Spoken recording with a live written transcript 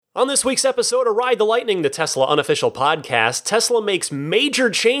On this week's episode of Ride the Lightning, the Tesla unofficial podcast, Tesla makes major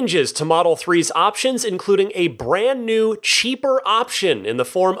changes to Model 3's options, including a brand new, cheaper option in the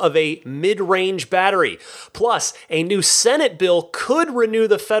form of a mid-range battery. Plus, a new Senate bill could renew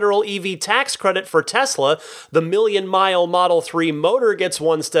the federal EV tax credit for Tesla. The million-mile Model 3 motor gets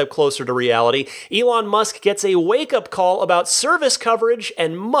one step closer to reality. Elon Musk gets a wake-up call about service coverage,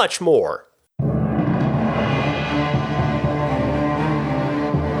 and much more.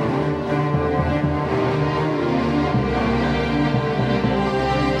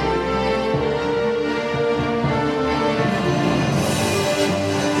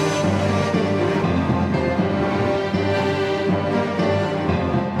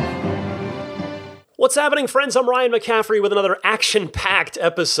 What's happening, friends? I'm Ryan McCaffrey with another action-packed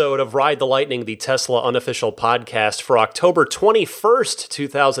episode of Ride the Lightning, the Tesla unofficial podcast for October 21st,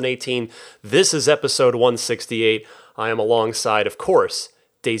 2018. This is episode 168. I am alongside, of course,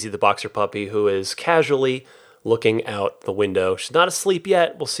 Daisy the Boxer Puppy, who is casually looking out the window. She's not asleep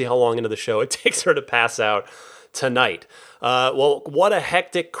yet. We'll see how long into the show it takes her to pass out tonight. Well, what a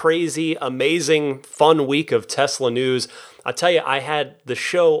hectic, crazy, amazing, fun week of Tesla news. I'll tell you, I had the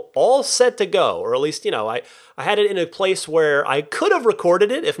show all set to go, or at least, I had it in a place where I could have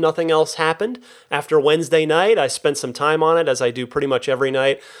recorded it if nothing else happened. After Wednesday night, I spent some time on it, as I do pretty much every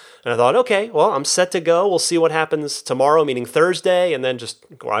night. And I thought, okay, well, I'm set to go. We'll see what happens tomorrow, meaning Thursday, and then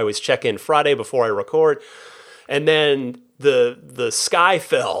I always check in Friday before I record. And then the sky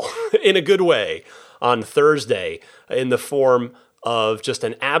fell in a good way on Thursday in the form of just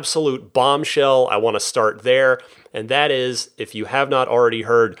an absolute bombshell. I want to start there, and that is, if you have not already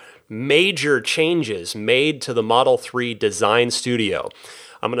heard, major changes made to the Model 3 design studio.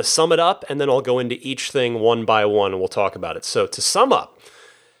 I'm going to sum it up, and then I'll go into each thing one by one, and we'll talk about it. So to sum up,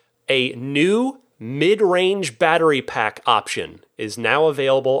 a new mid-range battery pack option is now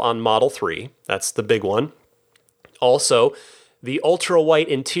available on Model 3. That's the big one. Also, the ultra-white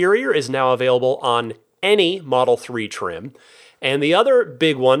interior is now available on any Model 3 trim. And the other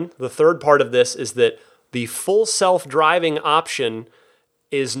big one, the third part of this, is that the full self-driving option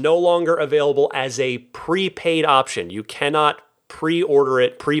is no longer available as a prepaid option. You cannot pre-order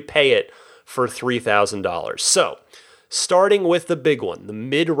it, prepay it for $3,000. So, starting with the big one, the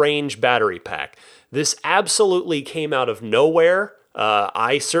mid-range battery pack. This absolutely came out of nowhere.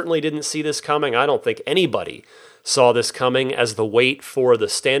 I certainly didn't see this coming. I don't think anybody saw this coming, as the wait for the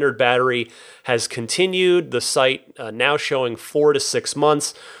standard battery has continued. The site now showing 4 to 6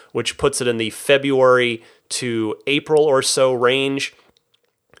 months, which puts it in the February to April or so range.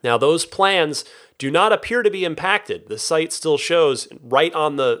 Now, those plans do not appear to be impacted. The site still shows right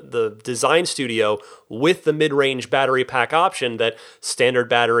on the design studio with the mid-range battery pack option that standard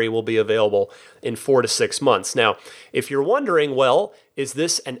battery will be available in 4 to 6 months. Now, if you're wondering, well, is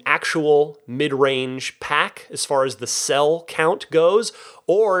this an actual mid-range pack as far as the cell count goes?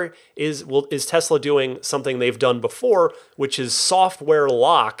 Or is Tesla doing something they've done before, which is software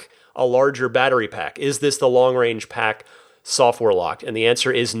lock a larger battery pack? Is this the long-range pack software locked? And the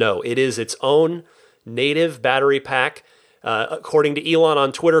answer is no. It is its own native battery pack. According to Elon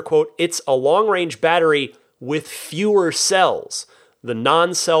on Twitter, quote, "It's a long-range battery with fewer cells. The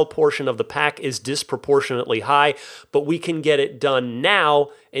non-cell portion of the pack is disproportionately high, but we can get it done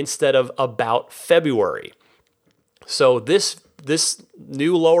now instead of about February." So this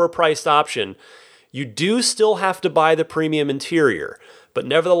new lower-priced option, you do still have to buy the premium interior, but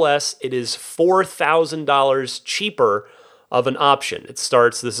nevertheless, it is $4,000 cheaper of an option. It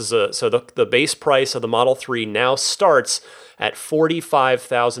starts, the base price of the Model 3 now starts at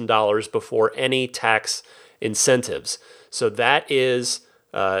 $45,000 before any tax incentives. So that is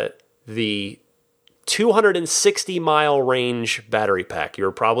the 260-mile range battery pack.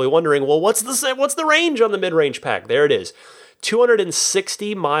 You're probably wondering, well, what's the range on the mid-range pack? There it is,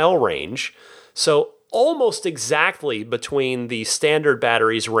 260-mile range. So almost exactly between the standard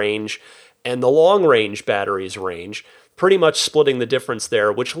batteries range and the long-range batteries range, pretty much splitting the difference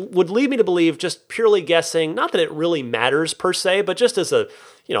there, which would lead me to believe, just purely guessing, not that it really matters per se, but just as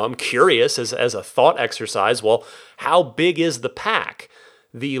I'm curious as a thought exercise, well, how big is the pack?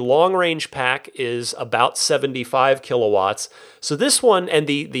 The long-range pack is about 75 kilowatts. So this one, and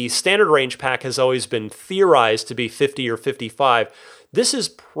the standard range pack has always been theorized to be 50 or 55. This is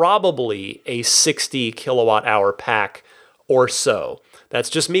probably a 60 kilowatt hour pack or so. That's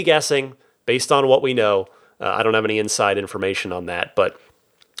just me guessing based on what we know. I don't have any inside information on that, but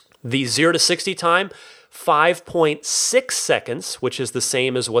the 0 to 60 time, 5.6 seconds, which is the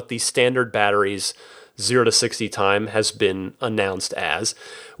same as what the standard batteries 0 to 60 time has been announced as,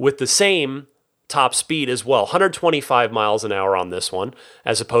 with the same top speed as well. 125 miles an hour on this one,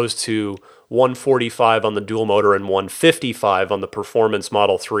 as opposed to 145 on the dual motor and 155 on the Performance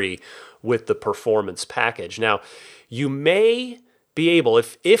Model 3 with the Performance package. Now, you may be able,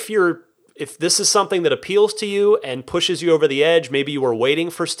 if this is something that appeals to you and pushes you over the edge, maybe you were waiting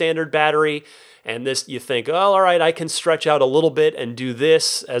for standard battery, and this you think, oh, all right, I can stretch out a little bit and do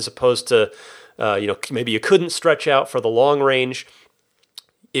this, as opposed to, maybe you couldn't stretch out for the long range.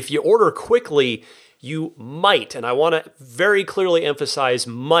 If you order quickly, you might, and I want to very clearly emphasize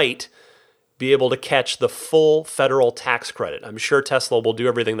might, be able to catch the full federal tax credit. I'm sure Tesla will do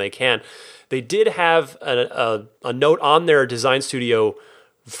everything they can. They did have a note on their design studio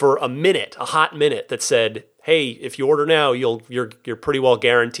for a hot minute, that said, hey, if you order now, you're pretty well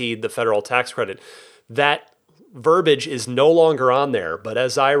guaranteed the federal tax credit. That verbiage is no longer on there, but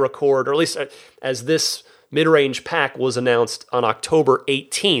as I record, or at least as this mid-range pack was announced on October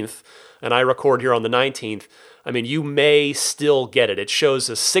 18th, and I record here on the 19th, I mean, you may still get it. It shows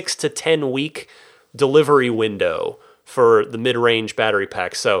a 6 to 10 week delivery window for the mid-range battery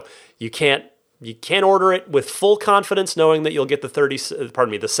pack. So you can't order it with full confidence knowing that you'll get the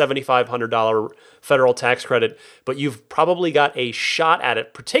 $7,500 federal tax credit, but you've probably got a shot at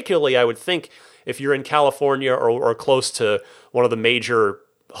it, particularly, I would think, if you're in California or close to one of the major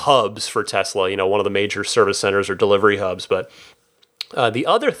hubs for Tesla, one of the major service centers or delivery hubs. But the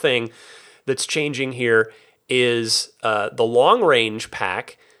other thing that's changing here is the long-range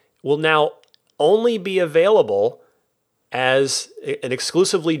pack will now only be available as an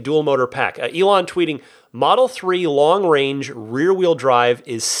exclusively dual-motor pack. Elon tweeting, Model 3 long-range rear-wheel drive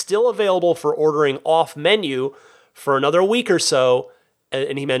is still available for ordering off-menu for another week or so,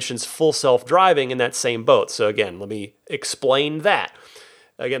 and he mentions full self-driving in that same boat. So again, let me explain that.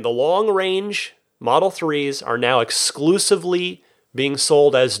 Again, the long-range Model 3s are now exclusively being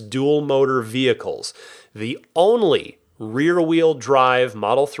sold as dual-motor vehicles. The only rear-wheel drive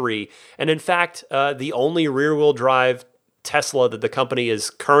Model 3, and in fact, the only rear-wheel drive Tesla that the company is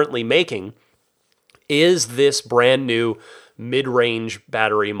currently making, is this brand new mid-range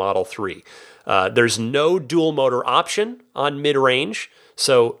battery Model 3. There's no dual-motor option on mid-range,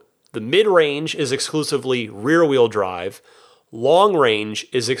 so the mid-range is exclusively rear-wheel drive. Long-range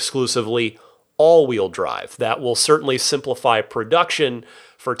is exclusively all-wheel drive. That will certainly simplify production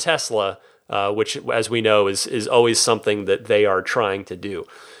for Tesla, which, as we know, is always something that they are trying to do.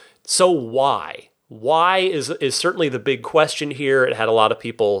 So why? Why is certainly the big question here. It had a lot of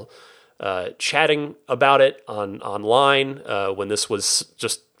people chatting about it online when this was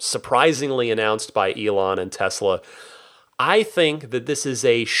just surprisingly announced by Elon and Tesla. I think that this is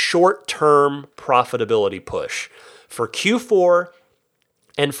a short-term profitability push for Q4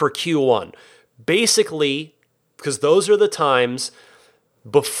 and for Q1. Basically, because those are the times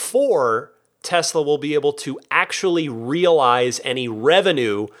before Tesla will be able to actually realize any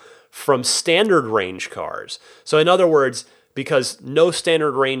revenue from standard range cars. So in other words, because no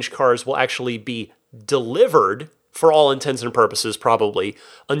standard range cars will actually be delivered, for all intents and purposes probably,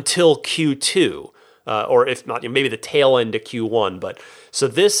 until Q2, or if not, maybe the tail end of Q1. But so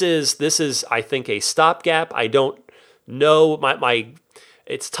this is I think a stopgap. I don't know,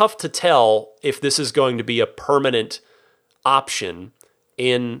 it's tough to tell if this is going to be a permanent option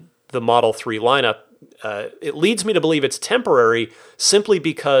in the Model 3 lineup. It leads me to believe it's temporary simply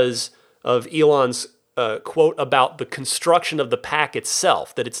because of Elon's quote about the construction of the pack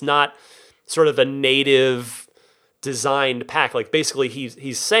itself, that it's not sort of a native designed pack. Like basically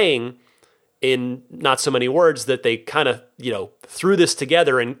he's saying in not so many words that they kind of, threw this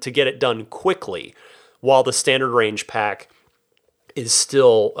together and to get it done quickly, while the standard range pack is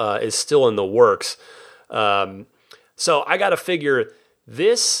still in the works. So I got to figure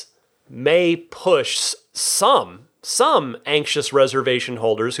this may push some anxious reservation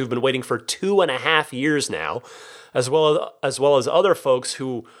holders who've been waiting for 2.5 years now, as well as other folks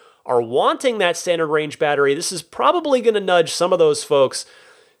who are wanting that standard range battery. This is probably going to nudge some of those folks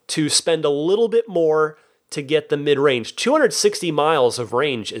to spend a little bit more to get the mid-range. 260 miles of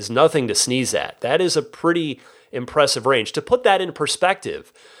range is nothing to sneeze at. That is a pretty impressive range. To put that in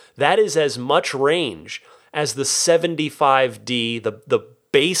perspective, that is as much range as the 75D, the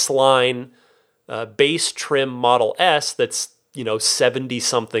baseline base trim Model S that's,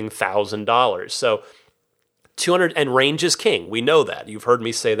 $70-something thousand. So 200, and range is king. We know that. You've heard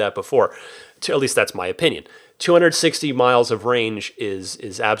me say that before. At least that's my opinion. 260 miles of range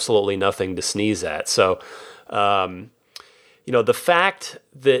is absolutely nothing to sneeze at. So, the fact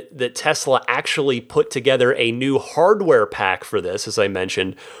that Tesla actually put together a new hardware pack for this, as I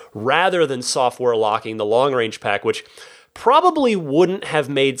mentioned, rather than software locking the long-range pack, which probably wouldn't have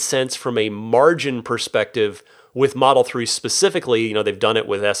made sense from a margin perspective with Model 3 specifically. You know, they've done it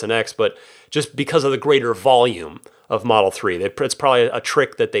with S and X, but just because of the greater volume of Model 3, it's probably a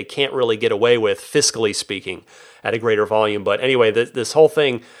trick that they can't really get away with, fiscally speaking, at a greater volume. But anyway, this whole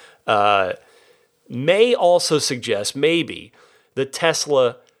thing may also suggest maybe that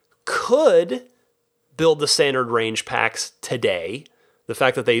Tesla could build the standard range packs today. The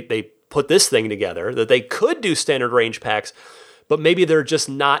fact that they put this thing together, that they could do standard range packs, but maybe they're just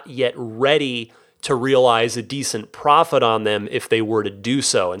not yet ready to realize a decent profit on them if they were to do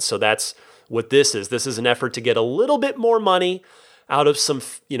so. And so that's what this is. This is an effort to get a little bit more money out of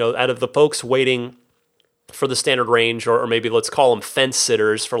out of the folks waiting for the standard range, or maybe let's call them fence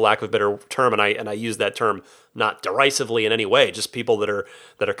sitters, for lack of a better term. And I use that term not derisively in any way, just people that are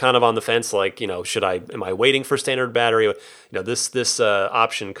kind of on the fence, like, am I waiting for standard battery? This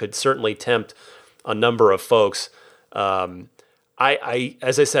option could certainly tempt a number of folks. As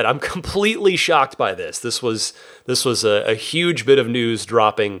I said, I'm completely shocked by this. This was a huge bit of news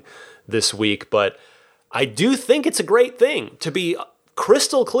dropping this week, but I do think it's a great thing. To be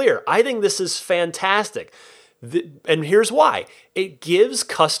crystal clear, I think this is fantastic. And here's why. It gives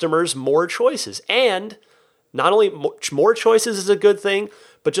customers more choices. And not only more choices is a good thing,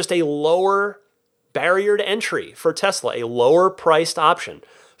 but just a lower barrier to entry for Tesla, a lower priced option.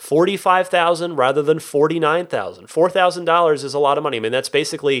 $45,000 rather than $49,000. $4,000 is a lot of money. I mean, that's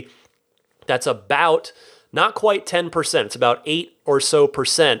about not quite 10%. It's about 8 or so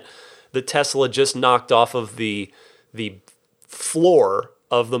percent that Tesla just knocked off of the floor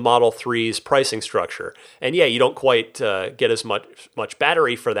of the Model 3's pricing structure. And yeah, you don't quite get as much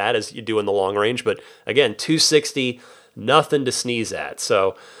battery for that as you do in the long range. But again, $260, nothing to sneeze at.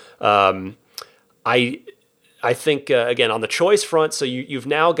 So I think, again, on the choice front, so you've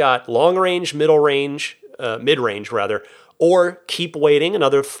now got long range, mid-range, or keep waiting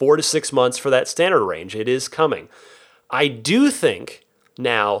another 4 to 6 months for that standard range. It is coming. I do think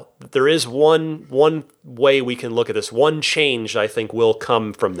now that there is one way we can look at this. One change I think will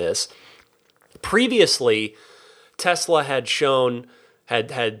come from this. Previously, Tesla had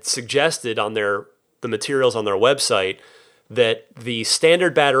suggested on the materials on their website that the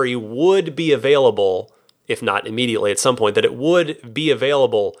standard battery would be available, if not immediately at some point, that it would be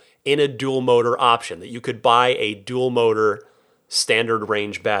available in a dual motor option, that you could buy a dual motor standard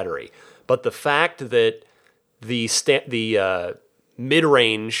range battery. But the fact that the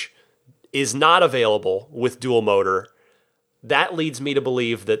mid-range is not available with dual motor, that leads me to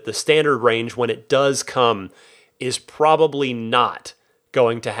believe that the standard range, when it does come, is probably not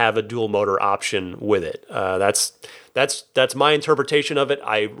going to have a dual motor option with it. That's my interpretation of it.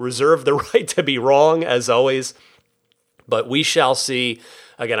 I reserve the right to be wrong, as always, but we shall see.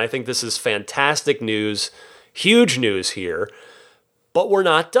 Again, I think this is fantastic news, huge news here, but we're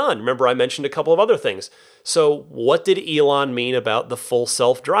not done. Remember, I mentioned a couple of other things. So what did Elon mean about the full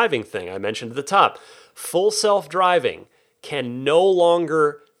self-driving thing? I mentioned at the top, full self-driving can no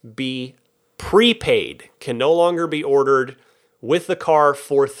longer be prepaid, can no longer be ordered with the car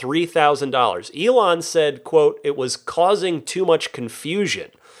for $3,000. Elon said, quote, it was causing too much confusion.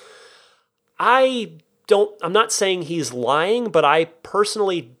 I'm not saying he's lying, but I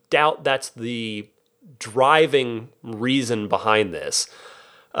personally doubt that's the driving reason behind this.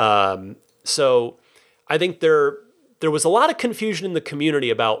 So I think there was a lot of confusion in the community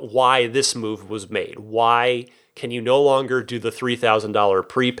about why this move was made. Why can you no longer do the $3,000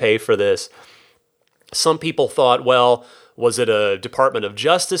 prepay for this? Some people thought, well, was it a Department of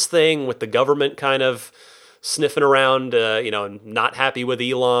Justice thing with the government kind of sniffing around, not happy with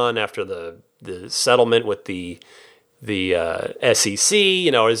Elon after the settlement with the SEC?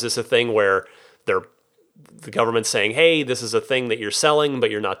 Is this a thing where the government's saying, hey, this is a thing that you're selling, but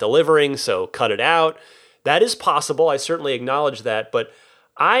you're not delivering, so cut it out? That is possible. I certainly acknowledge that, but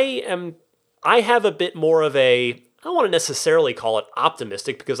I have a bit more of I don't want to necessarily call it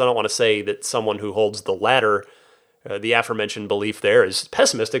optimistic, because I don't want to say that someone who holds the latter, the aforementioned belief there, is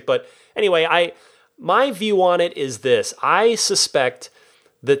pessimistic. But anyway, my view on it is this. I suspect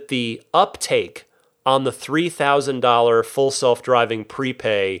that the uptake on the $3,000 full self-driving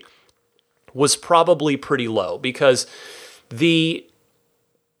prepay was probably pretty low, because the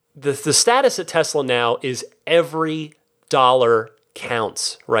status at Tesla now is every dollar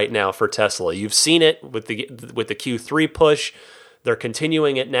counts right now for Tesla. You've seen it with the Q3 push. They're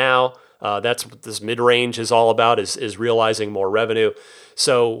continuing it now. That's what this mid-range is all about, is realizing more revenue.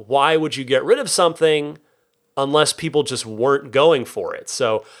 So why would you get rid of something unless people just weren't going for it?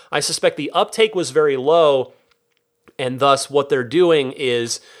 So I suspect the uptake was very low, and thus what they're doing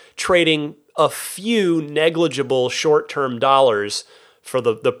is trading a few negligible short-term dollars for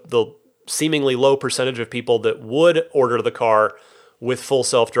the seemingly low percentage of people that would order the car with full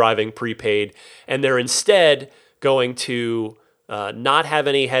self-driving prepaid, and they're instead going to not have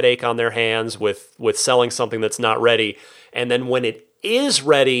any headache on their hands with selling something that's not ready. And then when it is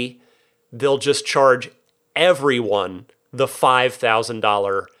ready, they'll just charge everyone the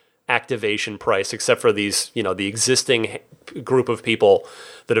 $5,000 activation price, except for these, the existing group of people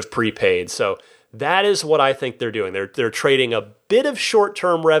that have prepaid. So that is what I think they're doing. They're trading a bit of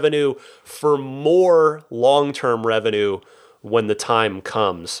short-term revenue for more long-term revenue when the time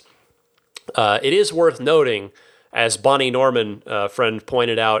comes. It is worth noting, as Bonnie Norman, friend,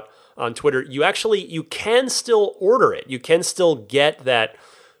 pointed out on Twitter, you can still order it. You can still get that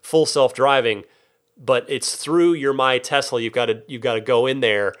full self-driving, but it's through your My Tesla. You've got to go in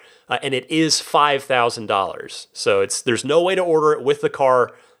there, and it is $5,000. So there's no way to order it with the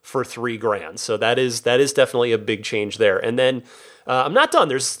car for $3,000. So that is definitely a big change there. And then I'm not done.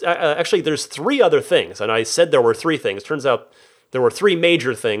 There's three other things, and I said there were three things. Turns out there were three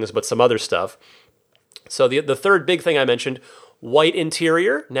major things, but some other stuff. So the third big thing I mentioned, white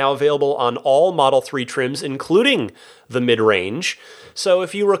interior, now available on all Model 3 trims, including the mid-range. So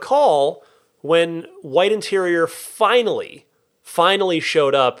if you recall, when white interior finally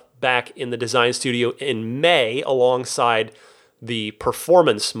showed up back in the design studio in May alongside the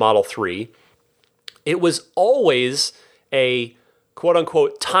Performance Model 3, it was always a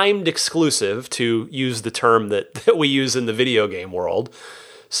quote-unquote timed exclusive, to use the term that we use in the video game world.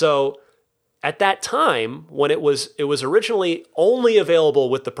 So at that time, when it was originally only available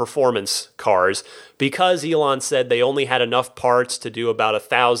with the performance cars, because Elon said they only had enough parts to do about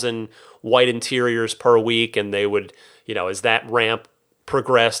 1,000 white interiors per week, and they would, as that ramp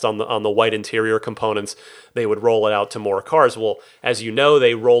progressed on the white interior components, they would roll it out to more cars. Well, as you know,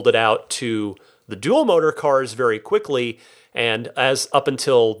 they rolled it out to the dual motor cars very quickly, and as up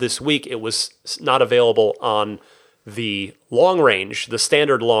until this week, it was not available on the long range, the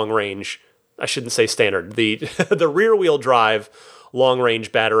standard long range. I shouldn't say standard, the rear wheel drive long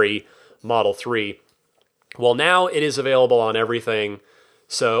range battery Model 3. Well, now it is available on everything.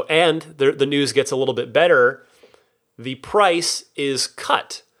 So, and the news gets a little bit better. The price is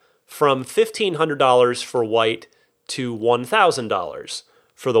cut from $1,500 for white to $1,000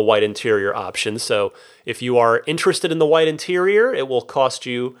 for the white interior option. So if you are interested in the white interior, it will cost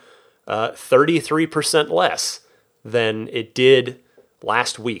you 33% less than it did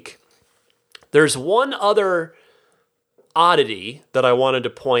last week. There's one other oddity that I wanted to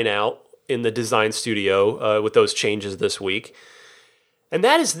point out in the design studio with those changes this week, and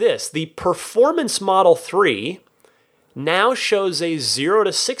that is this. The Performance Model 3 now shows a 0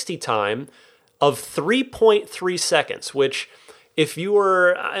 to 60 time of 3.3 seconds, which, if you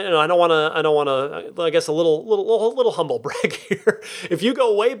were, I don't want to, I guess a little humble brag here. If you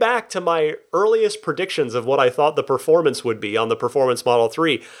go way back to my earliest predictions of what I thought the performance would be on the Performance Model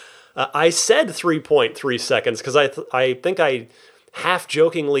 3, I said 3.3 seconds because I think I half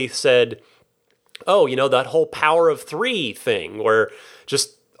jokingly said, oh, that whole power of three thing, where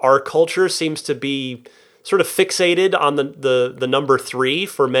just our culture seems to be sort of fixated on the number 3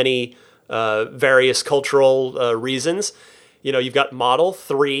 for many various cultural reasons. You've got Model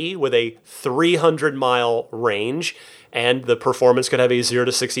 3 with a 300-mile range, and the performance could have a 0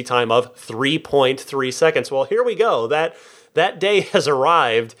 to 60 time of 3.3 seconds. Well, here we go. That day has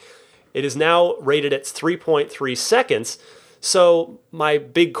arrived. It is now rated at 3.3 seconds. So my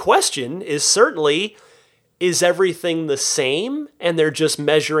big question is certainly, is everything the same? And they're just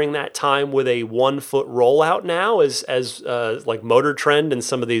measuring that time with a 1-foot rollout now, as like Motor Trend and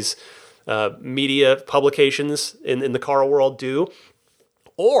some of these media publications in the car world do?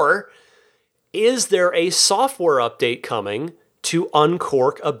 Or is there a software update coming to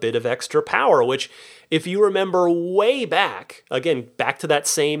uncork a bit of extra power, which, if you remember way back, again, back to that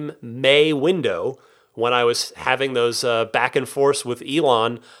same May window when I was having those back and forths with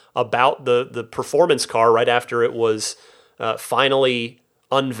Elon about the performance car right after it was finally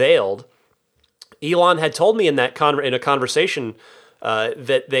unveiled, Elon had told me in a conversation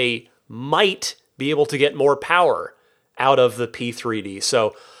that they might be able to get more power out of the P3D.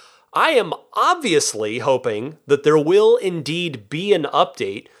 So I am obviously hoping that there will indeed be an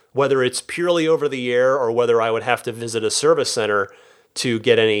update, whether it's purely over the air or whether I would have to visit a service center to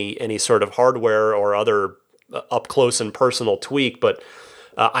get any sort of hardware or other up close and personal tweak. But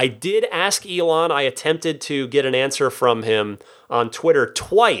I did ask Elon. I attempted to get an answer from him on Twitter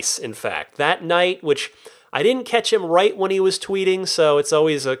twice, in fact, that night, which I didn't catch him right when he was tweeting, so it's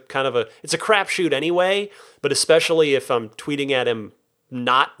always it's a crapshoot anyway, but especially if I'm tweeting at him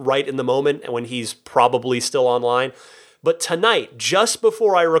not right in the moment when he's probably still online. But tonight, just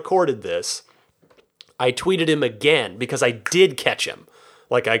before I recorded this, I tweeted him again because I did catch him.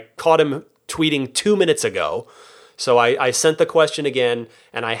 Like, I caught him tweeting 2 minutes ago. So I sent the question again,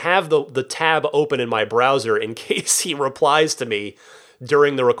 and I have the tab open in my browser in case he replies to me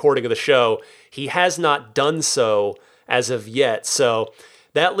during the recording of the show. He has not done so as of yet. So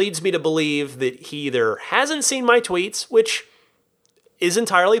that leads me to believe that he either hasn't seen my tweets, which is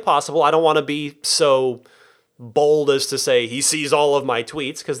entirely possible. I don't want to be so bold as to say he sees all of my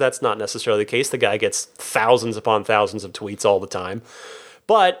tweets, because that's not necessarily the case. The guy gets thousands upon thousands of tweets all the time.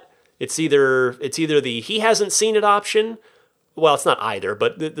 But it's either the he hasn't seen it option. Well, it's not either,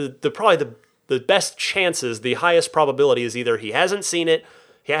 but the probably the best chances, the highest probability is either he hasn't seen it,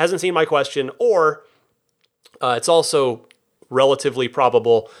 he hasn't seen my question, or it's also relatively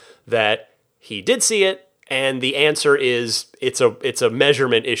probable that he did see it, and the answer is it's a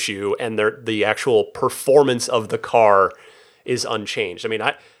measurement issue, and the actual performance of the car is unchanged. I mean,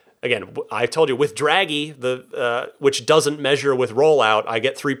 I told you with Draggy, which doesn't measure with rollout, I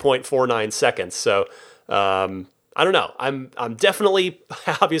get 3.49 seconds. So I don't know. I'm definitely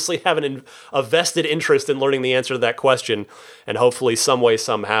obviously having a vested interest in learning the answer to that question, and hopefully some way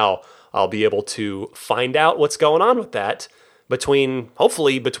somehow I'll be able to find out what's going on with that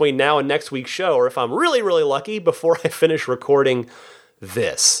hopefully between now and next week's show, or if I'm really, really lucky, before I finish recording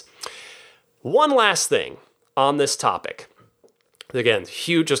this. One last thing on this topic. Again,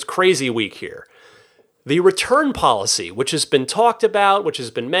 huge, just crazy week here. The return policy, which has been talked about, which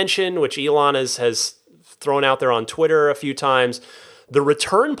has been mentioned, which Elon has thrown out there on Twitter a few times, the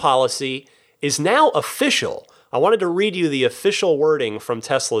return policy is now official. I wanted to read you the official wording from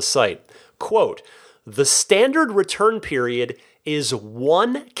Tesla's site. Quote, "The standard return period is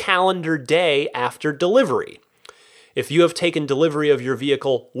 1 calendar day after delivery. If you have taken delivery of your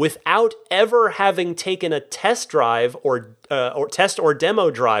vehicle without ever having taken a test drive or test or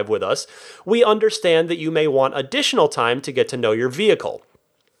demo drive with us, we understand that you may want additional time to get to know your vehicle.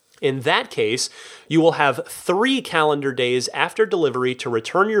 In that case, you will have 3 calendar days after delivery to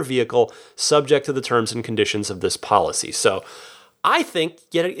return your vehicle, subject to the terms and conditions of this policy." So I think,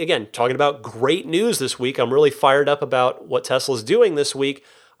 yet again, talking about great news this week, I'm really fired up about what Tesla's doing this week.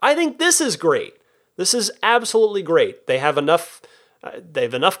 I think this is great. This is absolutely great. They have enough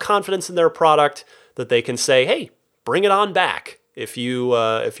confidence in their product that they can say, "Hey, bring it on back if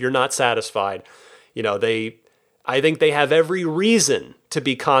you're not satisfied." I think they have every reason to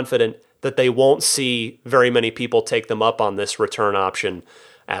be confident that they won't see very many people take them up on this return option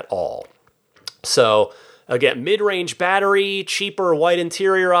at all. So again, mid-range battery, cheaper white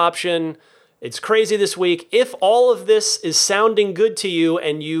interior option. It's crazy this week. If all of this is sounding good to you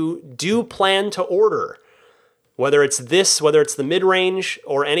and you do plan to order, whether it's the mid-range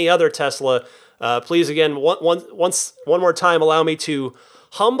or any other Tesla, please again, one more time, allow me to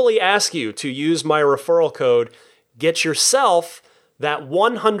humbly ask you to use my referral code. Get yourself that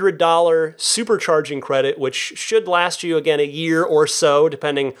 $100 supercharging credit, which should last you, again, a year or so,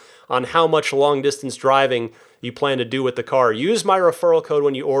 depending on how much long-distance driving you plan to do with the car. Use my referral code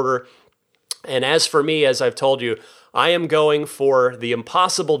when you order. And as for me, as I've told you, I am going for the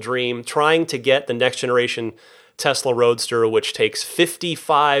impossible dream, trying to get the next generation Tesla Roadster, which takes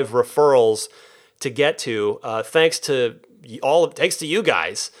 55 referrals to get to. Thanks to you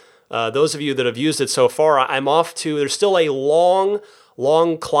guys. Those of you that have used it so far, I'm off to, there's still a long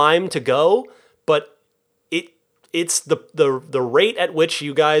climb to go, but it's the rate at which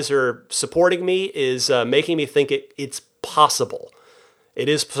you guys are supporting me is making me think it's possible. It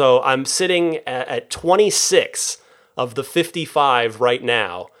is. So I'm sitting at 26 of the 55 right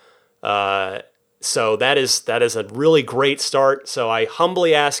now. So that is a really great start. So I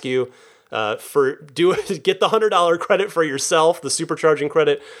humbly ask you, get the $100 credit for yourself, the supercharging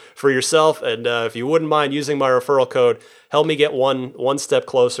credit for yourself, and if you wouldn't mind using my referral code, help me get one step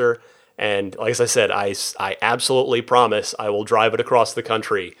closer. And like I said, I absolutely promise I will drive it across the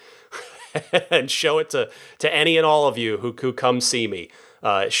country and show it to any and all of you who come see me,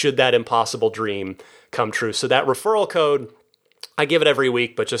 should that impossible dream come true. So that referral code, I give it every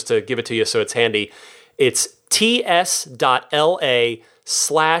week, but just to give it to you so it's handy, it's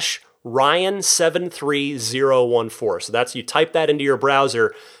ts.la/Ryan73014. So that's, you type that into your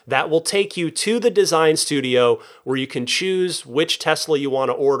browser, that will take you to the design studio where you can choose which Tesla you want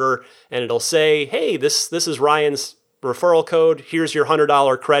to order, and it'll say, "Hey, this is Ryan's referral code. Here's your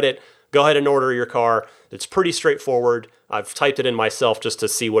 $100 credit. go ahead and order your car. It's pretty straightforward. I've typed it in myself just to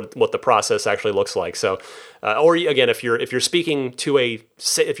see what the process actually looks like. So, or again, if you're speaking to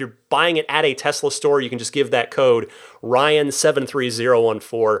if you're buying it at a Tesla store, you can just give that code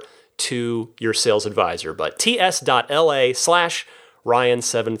Ryan73014 to your sales advisor. But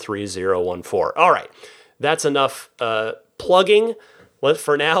ts.la/Ryan73014. All right, that's enough plugging.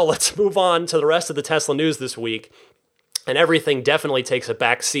 For now, let's move on to the rest of the Tesla news this week. And everything definitely takes a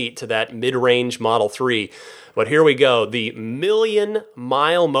back seat to that mid-range Model 3. But here we go. The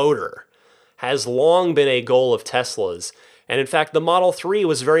million-mile motor has long been a goal of Tesla's. And in fact, the Model 3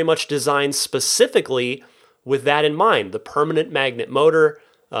 was very much designed specifically with that in mind. The permanent magnet motor,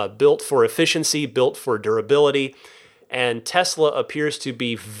 built for efficiency, built for durability. And Tesla appears to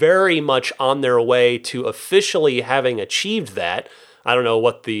be very much on their way to officially having achieved that. I don't know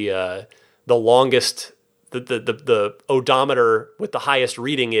what the longest... The odometer with the highest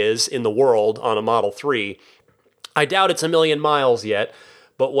reading is in the world on a Model 3. I doubt it's 1 million miles yet,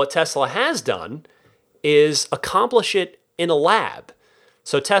 but what Tesla has done is accomplish it in a lab.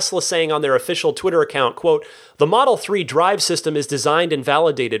 So Tesla saying on their official Twitter account, quote, "The Model 3 drive system is designed and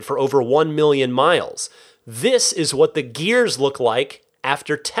validated for over 1 million miles. This is what the gears look like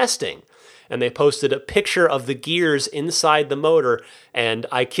after testing." And they posted a picture of the gears inside the motor, and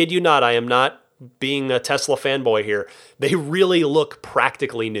I kid you not, I am not being a Tesla fanboy here, they really look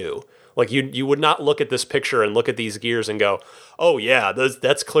practically new. Like you would not look at this picture and look at these gears and go, oh yeah,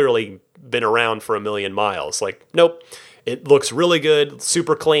 that's clearly been around for 1 million miles. Like, nope, it looks really good,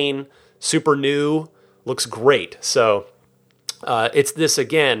 super clean, super new, looks great. So it's this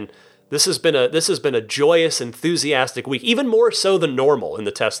again. This has been a joyous, enthusiastic week, even more so than normal in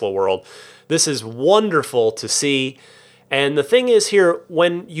the Tesla world. This is wonderful to see. And the thing is here,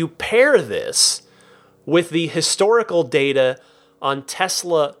 when you pair this with the historical data on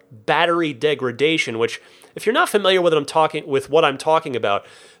Tesla battery degradation, which, if you're not familiar with what I'm talking about,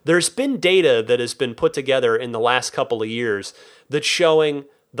 there's been data that has been put together in the last couple of years that's showing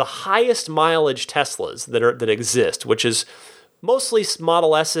the highest mileage Teslas that exist, which is mostly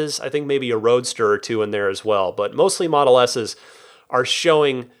Model S's. I think maybe a Roadster or two in there as well, but mostly Model S's are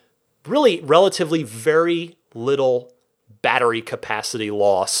showing really relatively very little battery capacity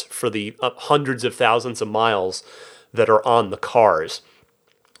loss for the hundreds of thousands of miles that are on the cars.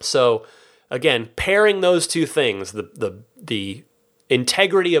 So again, pairing those two things, the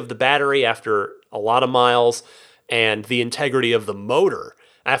integrity of the battery after a lot of miles and the integrity of the motor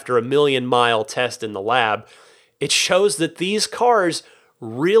after a 1 million mile test in the lab, it shows that these cars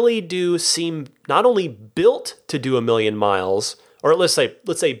really do seem not only built to do 1 million miles, or let's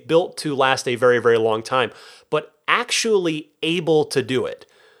say built to last a very, very long time, but actually able to do it,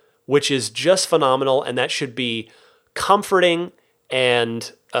 which is just phenomenal, and that should be comforting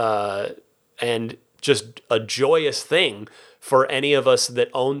and just a joyous thing for any of us that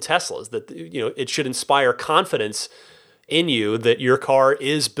own Teslas. That it should inspire confidence in you that your car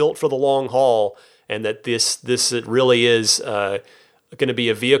is built for the long haul, and that this it really is going to be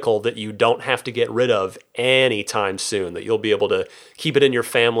a vehicle that you don't have to get rid of anytime soon. That you'll be able to keep it in your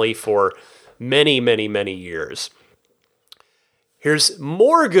family for many, many, many years. Here's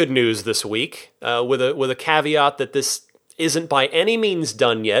more good news this week, with a caveat that this isn't by any means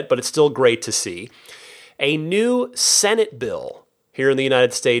done yet, but it's still great to see. A new Senate bill here in the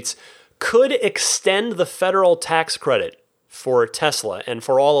United States could extend the federal tax credit for Tesla and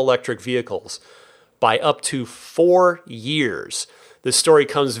for all electric vehicles by up to 4 years. This story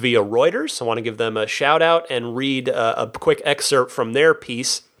comes via Reuters. I want to give them a shout out and read a quick excerpt from their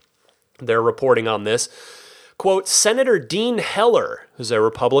piece. They're reporting on this. Quote, Senator Dean Heller, who's a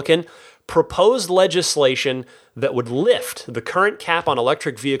Republican, proposed legislation that would lift the current cap on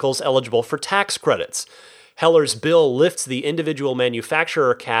electric vehicles eligible for tax credits. Heller's bill lifts the individual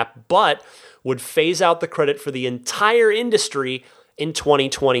manufacturer cap, but would phase out the credit for the entire industry in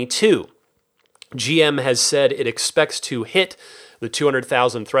 2022. GM has said it expects to hit the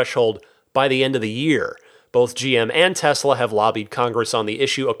 200,000 threshold by the end of the year. Both GM and Tesla have lobbied Congress on the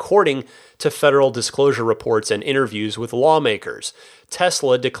issue, according to federal disclosure reports and interviews with lawmakers.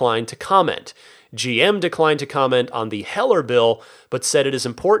 Tesla declined to comment. GM declined to comment on the Heller bill, but said it is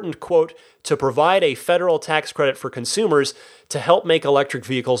important, quote, to provide a federal tax credit for consumers to help make electric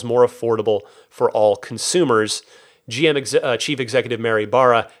vehicles more affordable for all consumers. GM Chief Executive Mary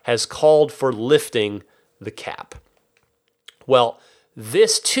Barra has called for lifting the cap. Well,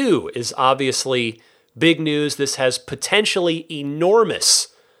 this too is obviously big news. This has potentially enormous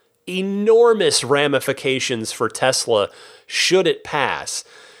ramifications for Tesla should it pass,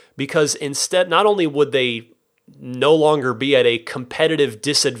 because instead, not only would they no longer be at a competitive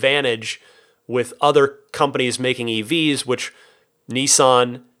disadvantage with other companies making EVs, which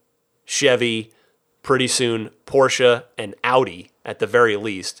Nissan, Chevy, pretty soon Porsche, and Audi at the very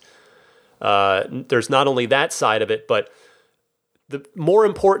least. There's not only that side of it, but more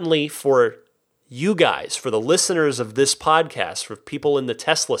importantly for you guys, for the listeners of this podcast, for people in the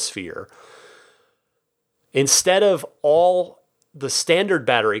Tesla sphere, instead of all the standard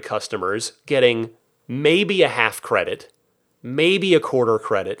battery customers getting maybe a half credit, maybe a quarter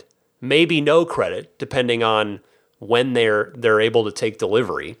credit, maybe no credit, depending on when they're able to take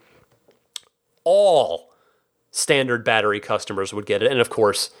delivery, all standard battery customers would get it. And of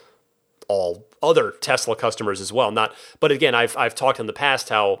course, all other Tesla customers as well. But again, I've talked in the past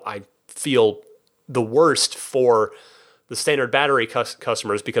how I feel the worst for the standard battery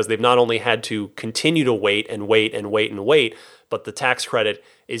customers because they've not only had to continue to wait, but the tax credit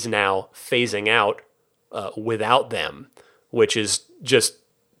is now phasing out without them, which is just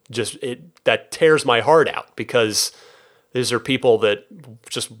that tears my heart out because these are people that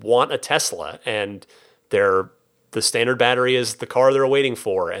just want a Tesla and the standard battery is the car they're waiting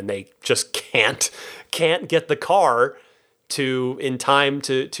for, and they just can't get the car in time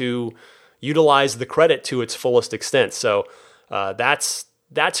to utilize the credit to its fullest extent. So that's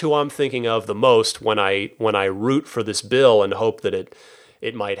who I'm thinking of the most when I root for this bill and hope that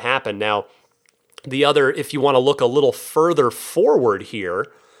it might happen. Now, the other, if you want to look a little further forward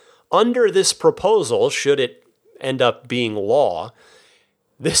here, under this proposal, should it end up being law,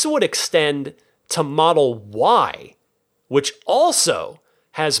 this would extend to Model Y, which also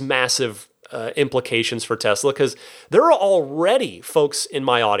has massive implications for Tesla, because there are already folks in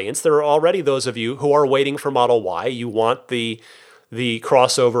my audience, there are already those of you who are waiting for Model Y. You want the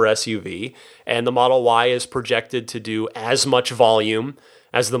crossover SUV, and the Model Y is projected to do as much volume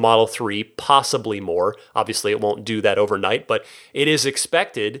as the Model 3, possibly more. Obviously, it won't do that overnight, but it is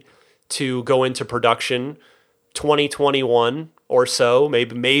expected to go into production 2021 or so,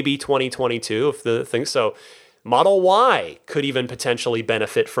 maybe 2022 if the thing. So Model Y could even potentially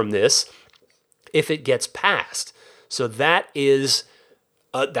benefit from this if it gets passed. So that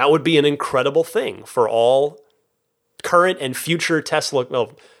would be an incredible thing for all current and future Tesla,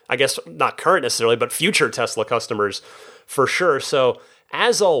 well, I guess not current necessarily, but future Tesla customers for sure. So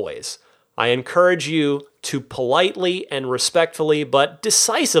as always, I encourage you to politely and respectfully, but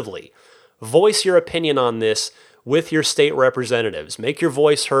decisively, voice your opinion on this with your state representatives. Make your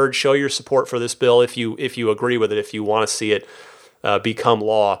voice heard, show your support for this bill if you agree with it, if you want to see it become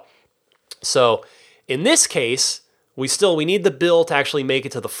law. So in this case, we need the bill to actually make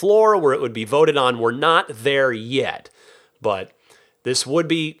it to the floor where it would be voted on. We're not there yet, but this would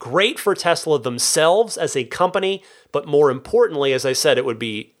be great for Tesla themselves as a company, but more importantly, as I said, it would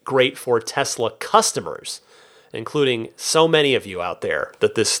be great for Tesla customers, including so many of you out there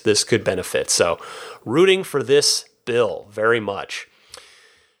that this could benefit. So rooting for this bill very much.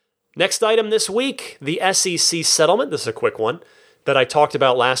 Next item this week, the SEC settlement. This is a quick one that I talked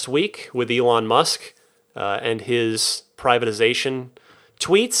about last week with Elon Musk and his privatization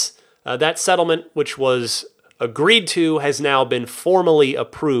tweets. That settlement, which was agreed to, has now been formally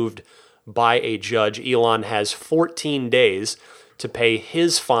approved by a judge. Elon has 14 days to pay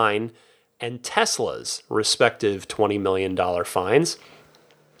his fine and Tesla's respective $20 million fines,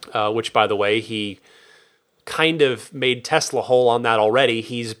 which, by the way, he kind of made Tesla whole on that already.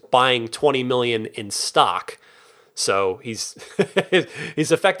 He's buying $20 million in stock. So he's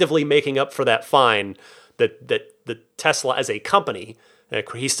he's effectively making up for that fine that the Tesla as a company,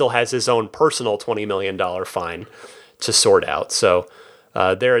 he still has his own personal $20 million fine to sort out. So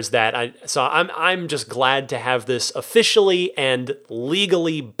there is that. I'm just glad to have this officially and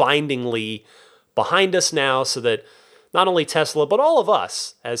legally bindingly behind us now, so that not only Tesla, but all of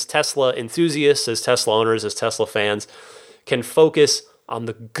us as Tesla enthusiasts, as Tesla owners, as Tesla fans, can focus on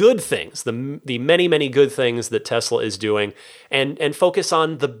the good things, the many, many good things that Tesla is doing, and focus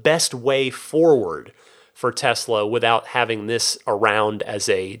on the best way forward for Tesla without having this around as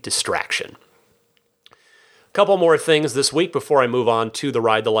a distraction. A couple more things this week before I move on to the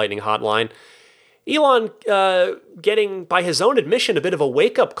Ride the Lightning hotline. Elon getting, by his own admission, a bit of a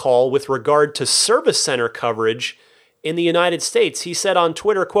wake-up call with regard to service center coverage in the United States. He said on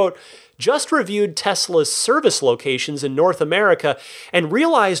Twitter, quote, "Just reviewed Tesla's service locations in North America and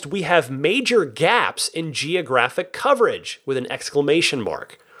realized we have major gaps in geographic coverage," with an exclamation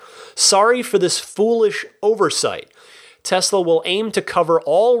mark. "Sorry for this foolish oversight. Tesla will aim to cover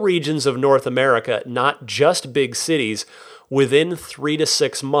all regions of North America, not just big cities, within 3 to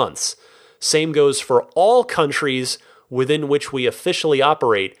 6 months. Same goes for all countries within which we officially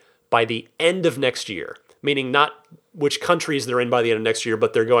operate by the end of next year." meaning not which countries they're in by the end of next year,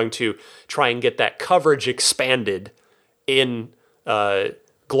 but they're going to try and get that coverage expanded in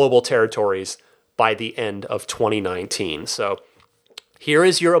global territories by the end of 2019. So here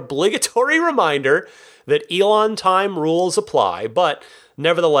is your obligatory reminder that Elon time rules apply, but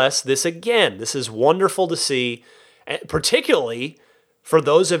nevertheless, this is wonderful to see, particularly for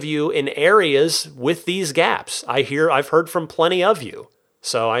those of you in areas with these gaps. I've heard from plenty of you.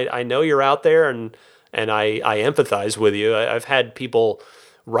 So I know you're out there, and I empathize with you. I've had people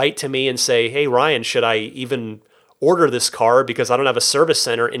write to me and say, hey, Ryan, should I even order this car because I don't have a service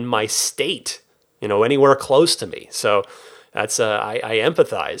center in my state, anywhere close to me. So that's I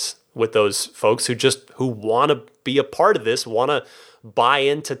empathize with those folks who want to be a part of this, want to buy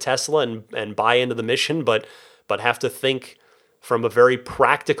into Tesla and buy into the mission, but have to think from a very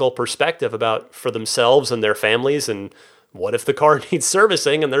practical perspective about for themselves and their families, and what if the car needs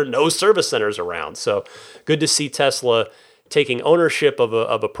servicing and there are no service centers around. So good to see Tesla taking ownership of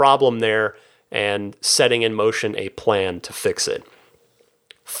a problem there and setting in motion a plan to fix it.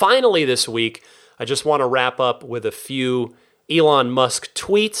 Finally this week, I just want to wrap up with a few Elon Musk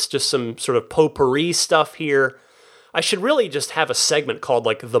tweets, just some sort of potpourri stuff here. I should really just have a segment called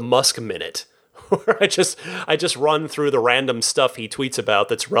like the Musk Minute, where I just run through the random stuff he tweets about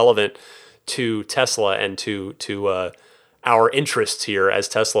that's relevant to Tesla and to our interests here as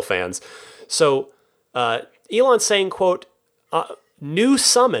Tesla fans. So Elon's saying, quote, new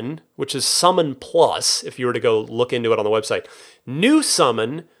Summon, which is Summon Plus, if you were to go look into it on the website, new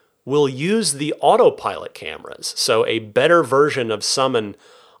Summon will use the autopilot cameras. So a better version of Summon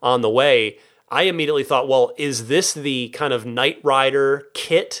on the way. I immediately thought, well, is this the kind of Knight Rider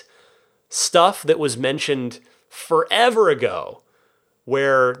kit stuff that was mentioned forever ago,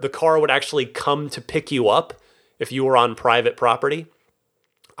 where the car would actually come to pick you up if you were on private property?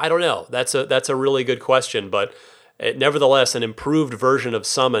 I don't know. That's a really good question, but nevertheless, an improved version of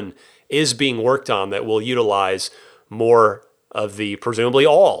Summon is being worked on that will utilize more of presumably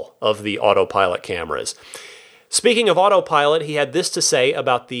all of the autopilot cameras. Speaking of autopilot, he had this to say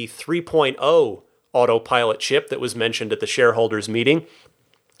about the 3.0 autopilot chip that was mentioned at the shareholders meeting.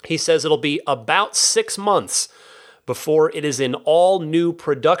 He says it'll be about 6 months before it is in all new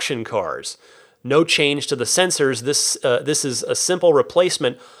production cars. No change to the sensors. This is a simple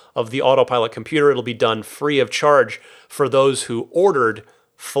replacement of the autopilot computer. It'll be done free of charge for those who ordered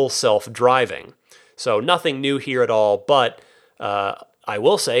full self-driving. So nothing new here at all, but I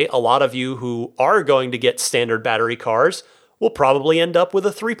will say a lot of you who are going to get standard battery cars will probably end up with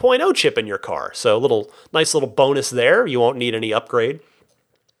a 3.0 chip in your car. So nice little bonus there. You won't need any upgrade.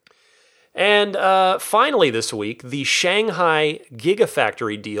 And finally this week, the Shanghai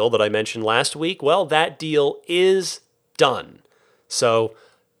Gigafactory deal that I mentioned last week, well, that deal is done. So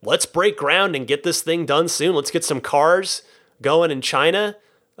let's break ground and get this thing done soon. Let's get some cars going in China.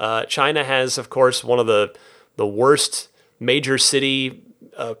 China has, of course, one of the worst major city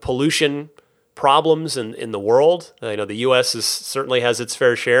pollution problems in the world. The U.S. certainly has its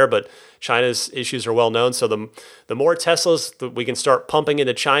fair share, but China's issues are well known. So the more Teslas that we can start pumping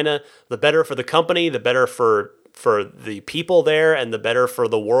into China, the better for the company, the better for the people there, and the better for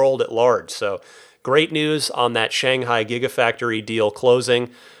the world at large. So great news on that Shanghai Gigafactory deal closing.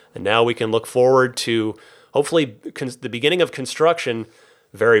 And now we can look forward to hopefully the beginning of construction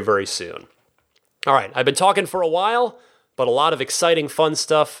very, very soon. All right, I've been talking for a while, but a lot of exciting, fun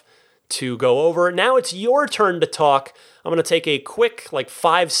stuff to go over. Now it's your turn to talk. I'm going to take a quick,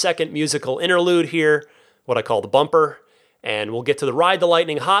 5-second musical interlude here, what I call the bumper, and we'll get to the Ride the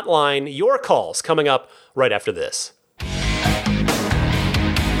Lightning hotline. Your calls coming up right after this.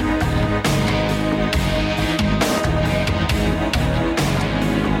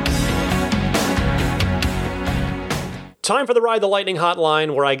 Time for the Ride the Lightning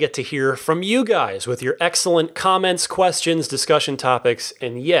hotline, where I get to hear from you guys with your excellent comments, questions, discussion topics,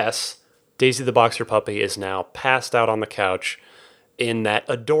 and yes, Daisy the Boxer Puppy is now passed out on the couch in that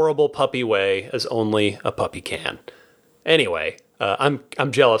adorable puppy way as only a puppy can. Anyway, I'm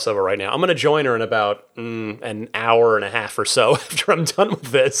jealous of her right now. I'm going to join her in about an hour and a half or so after I'm done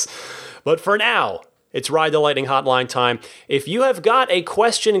with this. But for now, it's Ride the Lightning hotline time. If you have got a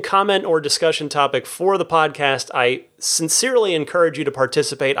question, comment, or discussion topic for the podcast, I sincerely encourage you to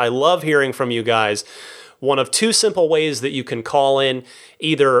participate. I love hearing from you guys. One of two simple ways that you can call in: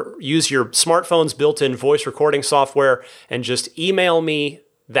 either use your smartphone's built-in voice recording software and just email me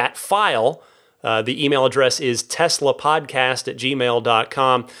that file. The email address is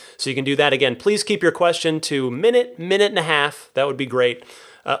teslapodcast@gmail.com. So you can do that again. Please keep your question to minute and a half. That would be great.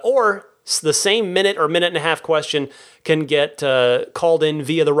 Or the same minute or minute and a half question can get called in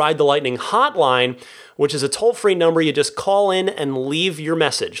via the Ride the Lightning hotline, which is a toll-free number. You just call in and leave your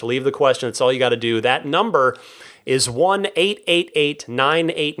message. Leave the question. That's all you got to do. That number is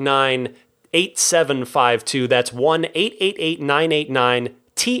 1-888-989-8752. That's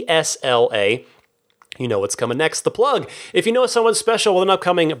 1-888-989-TSLA. You know what's coming next. The plug. If you know someone special with an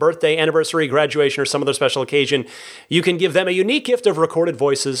upcoming birthday, anniversary, graduation, or some other special occasion, you can give them a unique gift of recorded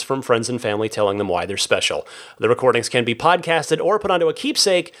voices from friends and family telling them why they're special. The recordings can be podcasted or put onto a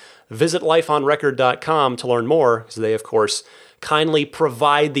keepsake. Visit lifeonrecord.com to learn more, because they, of course, kindly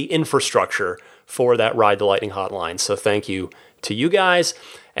provide the infrastructure for that Ride the Lightning hotline. So thank you to you guys.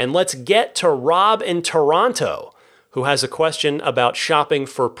 And let's get to Rob in Toronto, who has a question about shopping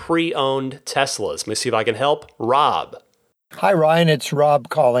for pre-owned Teslas. Let me see if I can help. Rob. Hi, Ryan. It's Rob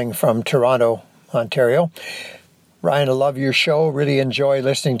calling from Toronto, Ontario. Ryan, I love your show. Really enjoy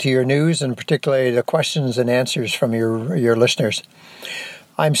listening to your news and particularly the questions and answers from your listeners.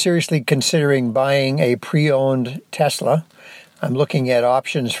 I'm seriously considering buying a pre-owned Tesla. I'm looking at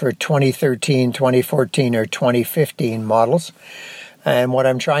options for 2013, 2014, or 2015 models. And what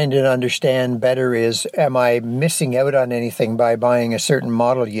I'm trying to understand better is, am I missing out on anything by buying a certain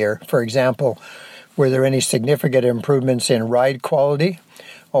model year? For example, were there any significant improvements in ride quality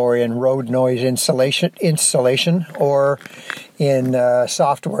or in road noise installation or in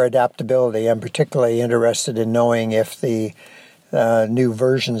software adaptability? I'm particularly interested in knowing if the new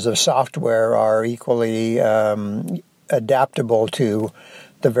versions of software are equally adaptable to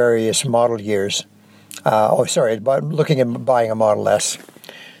the various model years. But looking at buying a Model S.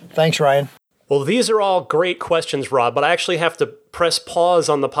 Thanks, Ryan. Well, these are all great questions, Rob, but I actually have to press pause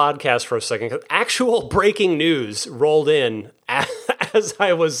on the podcast for a second, because actual breaking news rolled in as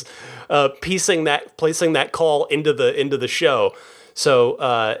I was placing that call into the show.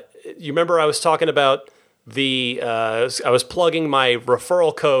 So you remember I was talking about I was plugging my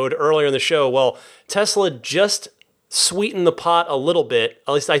referral code earlier in the show. Well, Tesla just sweetened the pot a little bit.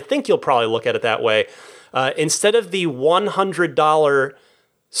 At least I think you'll probably look at it that way. Instead of the $100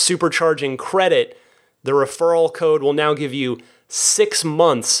 supercharging credit, the referral code will now give you 6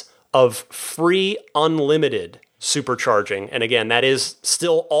 months of free unlimited supercharging. And again, that is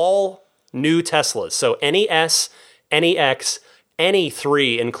still all new Teslas. So any S, any X, any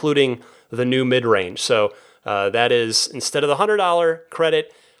 3, including the new mid-range. So that is, instead of the $100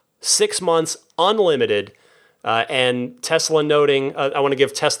 credit, 6 months unlimited. And Tesla noting, I want to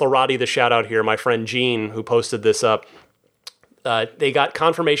give Teslarati the shout out here, my friend Gene, who posted this up. They got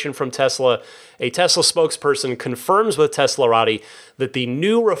confirmation from Tesla. A Tesla spokesperson confirms with Teslarati that the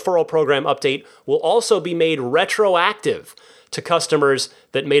new referral program update will also be made retroactive to customers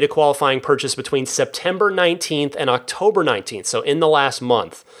that made a qualifying purchase between September 19th and October 19th, so in the last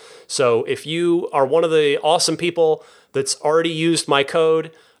month. So if you are one of the awesome people that's already used my code,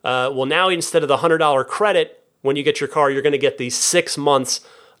 well, now instead of the $100 credit, when you get your car, you're going to get these 6 months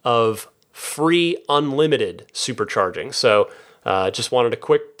of free unlimited supercharging. So just wanted to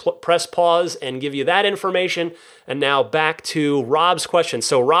quick press pause and give you that information. And now back to Rob's question.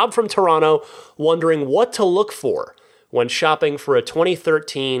 So Rob from Toronto wondering what to look for when shopping for a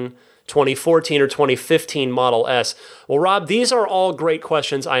 2013, 2014, or 2015 Model S. Well, Rob, these are all great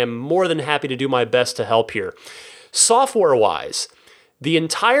questions. I am more than happy to do my best to help here. Software-wise, the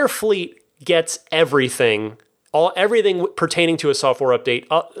entire fleet gets everything pertaining to a software update,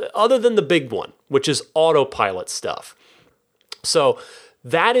 other than the big one, which is autopilot stuff. So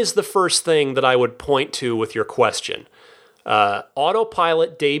that is the first thing that I would point to with your question.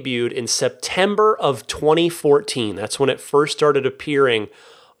 Autopilot debuted in September of 2014. That's when it first started appearing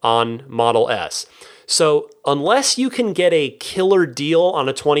on Model S. So unless you can get a killer deal on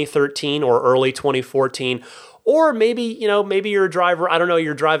a 2013 or early 2014, or maybe you're a driver, I don't know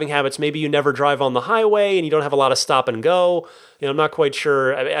your driving habits, maybe you never drive on the highway and you don't have a lot of stop and go. I'm not quite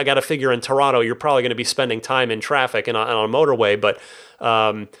sure. I got to figure in Toronto, you're probably going to be spending time in traffic and on a motorway, but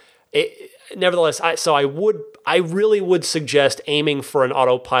nevertheless, I really would suggest aiming for an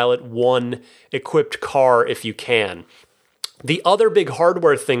Autopilot 1 equipped car if you can. The other big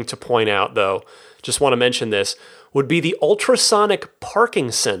hardware thing to point out, though, just want to mention this, would be the ultrasonic parking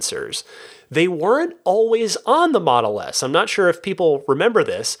sensors. They weren't always on the Model S. I'm not sure if people remember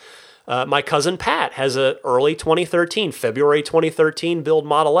this. My cousin Pat has an early 2013, February 2013 build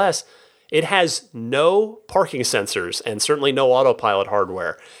Model S. It has no parking sensors and certainly no autopilot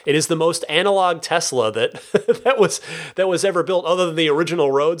hardware. It is the most analog Tesla that that was ever built, other than the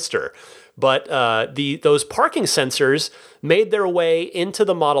original Roadster. But those parking sensors made their way into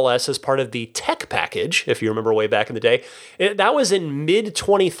the Model S as part of the tech package, if you remember way back in the day. That was in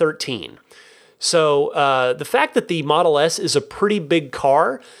mid-2013. So the fact that the Model S is a pretty big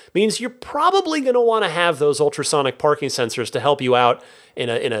car means you're probably going to want to have those ultrasonic parking sensors to help you out in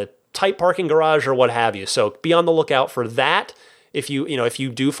a tight parking garage or what have you. So be on the lookout for that if you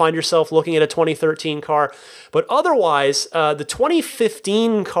do find yourself looking at a 2013 car. But otherwise, the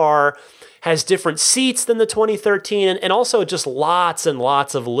 2015 car has different seats than the 2013, and also just lots and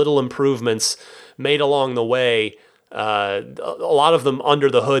lots of little improvements made along the way. A lot of them under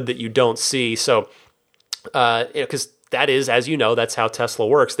the hood that you don't see. So, because that is, as you know, that's how Tesla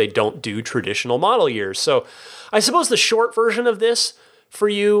works. They don't do traditional model years. So I suppose the short version of this for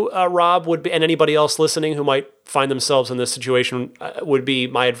you, Rob, would be, and anybody else listening who might find themselves in this situation,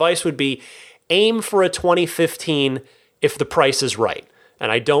 my advice would be aim for a 2015 if the price is right.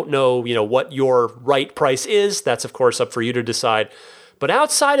 And I don't know, what your right price is. That's, of course, up for you to decide. But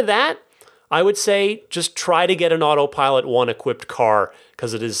outside of that, I would say just try to get an Autopilot 1 equipped car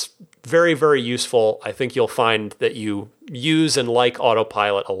because it is very, very useful. I think you'll find that you use and like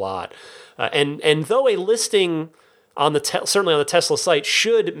Autopilot a lot. And though a listing on certainly on the Tesla site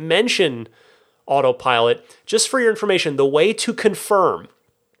should mention Autopilot, just for your information, the way to confirm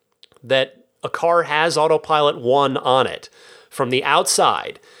that a car has Autopilot 1 on it from the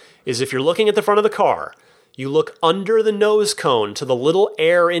outside is if you're looking at the front of the car, you look under the nose cone to the little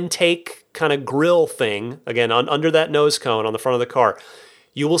air intake kind of grill thing, again, under that nose cone on the front of the car,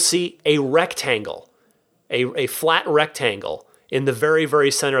 you will see a rectangle, a flat rectangle in the very,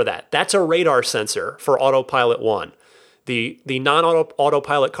 very center of that. That's a radar sensor for Autopilot 1. The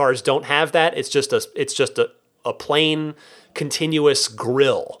non-autopilot cars don't have that. It's just a plain continuous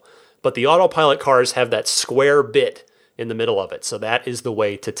grill. But the autopilot cars have that square bit in the middle of it. So that is the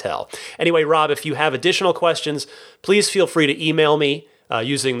way to tell. Anyway, Rob, if you have additional questions, please feel free to email me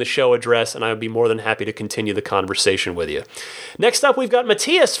using the show address, and I would be more than happy to continue the conversation with you. Next up, we've got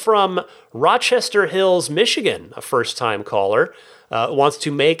Matthias from Rochester Hills, Michigan, a first-time caller, wants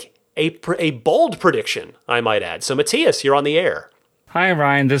to make a bold prediction, I might add. So Matthias, you're on the air. Hi,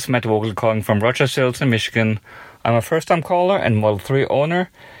 Ryan. This is Matt Vogel calling from Rochester Hills in Michigan. I'm a first-time caller and Model 3 owner.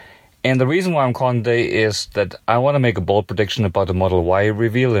 And the reason why I'm calling today is that I want to make a bold prediction about the Model Y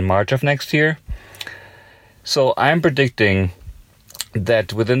reveal in March of next year. So I'm predicting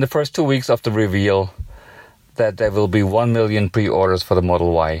that within the first 2 weeks of the reveal, that there will be 1 million pre-orders for the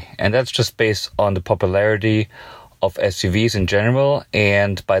Model Y. And that's just based on the popularity of SUVs in general.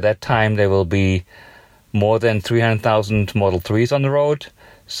 And by that time, there will be more than 300,000 Model 3s on the road.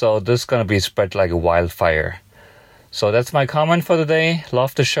 So this is going to be spread like a wildfire. So that's my comment for today.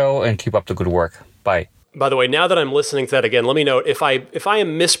 Love the show and keep up the good work. Bye. By the way, now that I'm listening to that again, let me note if I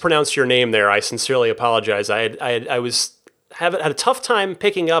am mispronounced your name there, I sincerely apologize. I had a tough time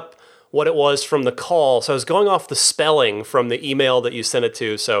picking up what it was from the call, so I was going off the spelling from the email that you sent it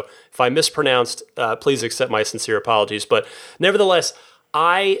to. So if I mispronounced, please accept my sincere apologies. But nevertheless,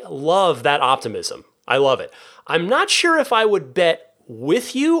 I love that optimism. I love it. I'm not sure if I would bet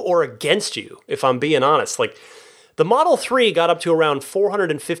with you or against you, if I'm being honest. Like, the Model 3 got up to around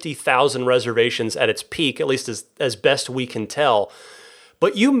 450,000 reservations at its peak, at least as best we can tell.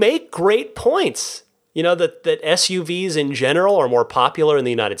 But you make great points. That SUVs in general are more popular in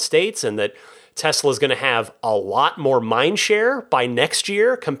the United States and that Tesla is going to have a lot more mind share by next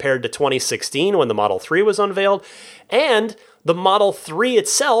year compared to 2016 when the Model 3 was unveiled. And the Model 3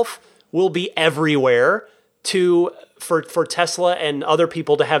 itself will be everywhere for Tesla and other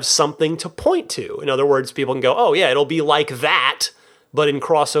people to have something to point to. In other words, people can go, oh yeah, it'll be like that, but in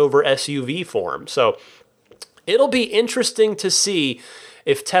crossover SUV form. So it'll be interesting to see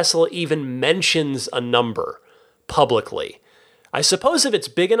if Tesla even mentions a number publicly. I suppose if it's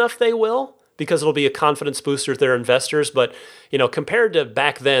big enough, they will, because it'll be a confidence booster to their investors. But, compared to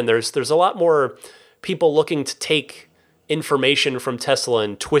back then, there's a lot more people looking to take information from Tesla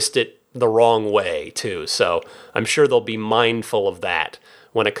and twist it the wrong way too. So I'm sure they'll be mindful of that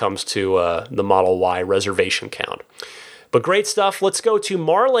when it comes to the Model Y reservation count. But great stuff. Let's go to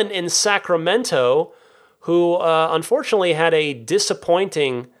Marlon in Sacramento, who unfortunately had a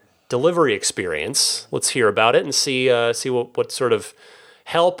disappointing delivery experience. Let's hear about it and see what sort of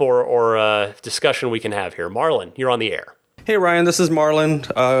help or discussion we can have here. Marlon, you're on the air. Hey Ryan, this is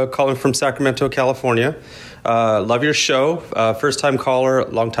Marlon calling from Sacramento, California. Love your show. First-time caller,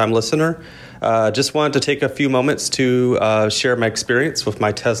 long-time listener. Just wanted to take a few moments to share my experience with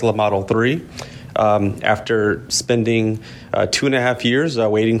my Tesla Model 3. After spending 2.5 years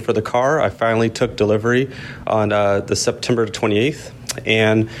waiting for the car, I finally took delivery on the September 28th.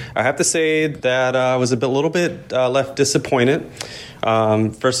 And I have to say that I was a little bit left disappointed.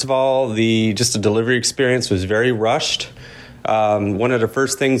 First of all, the delivery experience was very rushed. One of the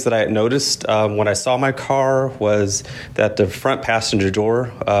first things that I had noticed when I saw my car was that the front passenger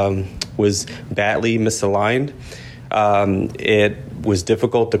door was badly misaligned. It was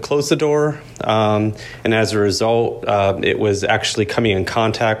difficult to close the door, and as a result, it was actually coming in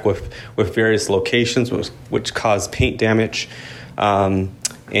contact with various locations, which caused paint damage.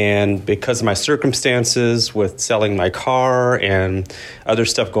 And because of my circumstances with selling my car and other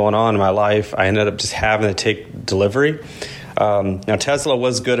stuff going on in my life, I ended up just having to take delivery. Now, Tesla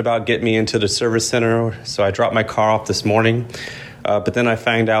was good about getting me into the service center, so I dropped my car off this morning. But then I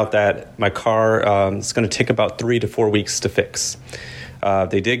found out that my car is going to take about 3 to 4 weeks to fix.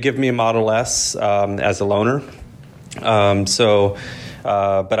 They did give me a Model S as a loaner.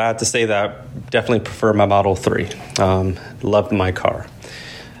 But I have to say that I definitely prefer my Model 3. Loved my car.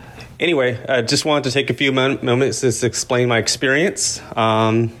 Anyway, I just wanted to take a few moments to explain my experience.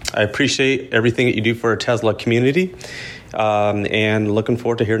 I appreciate everything that you do for a Tesla community, and looking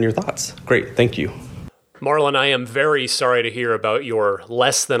forward to hearing your thoughts. Great, thank you. Marlon, I am very sorry to hear about your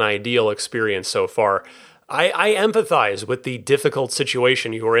less than ideal experience so far. I empathize with the difficult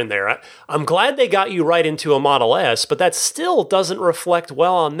situation you were in there. I'm glad they got you right into a Model S, but that still doesn't reflect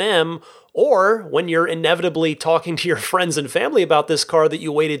well on them, or when you're inevitably talking to your friends and family about this car that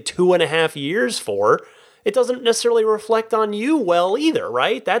you waited 2.5 years for, it doesn't necessarily reflect on you well either,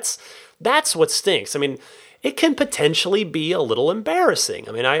 right? That's what stinks. I mean, it can potentially be a little embarrassing.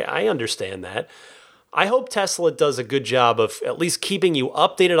 I mean, I understand that. I hope Tesla does a good job of at least keeping you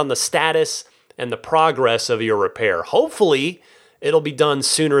updated on the status and the progress of your repair. Hopefully, it'll be done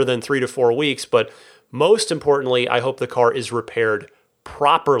sooner than 3 to 4 weeks, but most importantly, I hope the car is repaired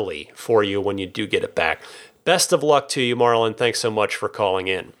properly for you when you do get it back. Best of luck to you, Marlon. Thanks so much for calling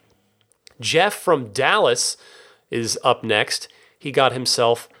in. Jeff from Dallas is up next. He got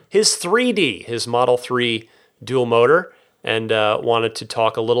himself his 3D, his Model 3 dual motor, and wanted to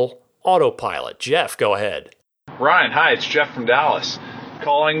talk a little autopilot. Jeff, go ahead. Ryan, hi, it's Jeff from Dallas.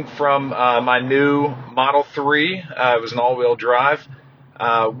 Calling from my new Model 3. It was an all-wheel drive.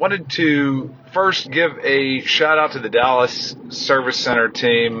 Wanted to first give a shout-out to the Dallas Service Center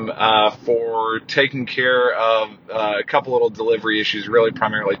team for taking care of a couple little delivery issues, really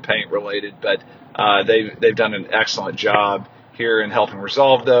primarily paint-related, but they've done an excellent job here in helping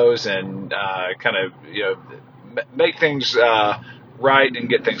resolve those and make things right and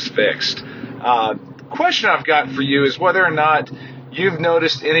get things fixed. Question I've got for you is whether or not you've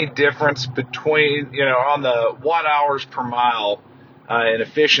noticed any difference between, on the watt hours per mile in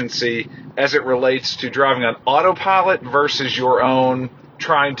efficiency as it relates to driving on autopilot versus your own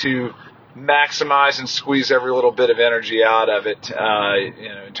trying to maximize and squeeze every little bit of energy out of it,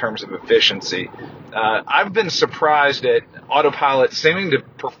 in terms of efficiency. I've been surprised at autopilot seeming to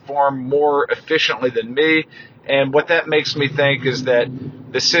perform more efficiently than me. And what that makes me think is that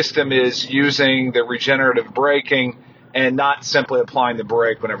the system is using the regenerative braking and not simply applying the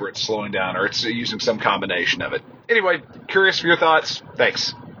brake whenever it's slowing down, or it's using some combination of it. Anyway, curious for your thoughts.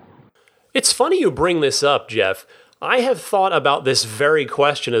 Thanks. It's funny you bring this up, Jeff. I have thought about this very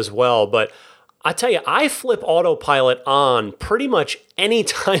question as well, but I tell you, I flip autopilot on pretty much any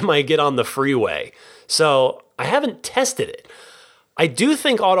time I get on the freeway, so I haven't tested it. I do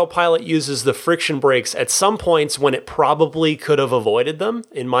think autopilot uses the friction brakes at some points when it probably could have avoided them,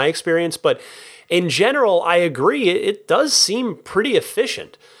 in my experience, but in general, I agree, it does seem pretty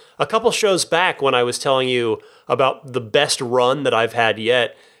efficient. A couple shows back when I was telling you about the best run that I've had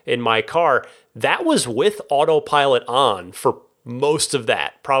yet in my car, that was with autopilot on for most of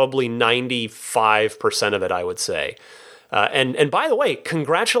that, probably 95% of it, I would say. And by the way,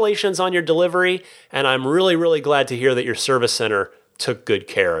 congratulations on your delivery, and I'm really, really glad to hear that your service center took good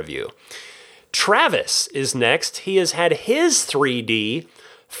care of you. Travis is next. He has had his 3D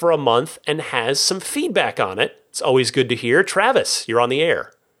for a month and has some feedback on it. It's always good to hear. Travis, you're on the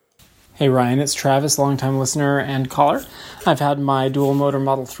air. Hey Ryan, it's Travis, longtime listener and caller. I've had my dual motor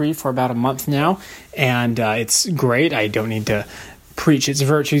Model 3 for about a month now, and it's great. I don't need to preach its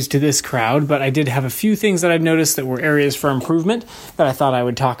virtues to this crowd, but I did have a few things that I've noticed that were areas for improvement that I thought I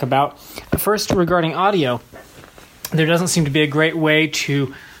would talk about. First, regarding audio, there doesn't seem to be a great way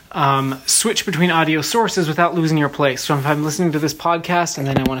to switch between audio sources without losing your place. So if I'm listening to this podcast and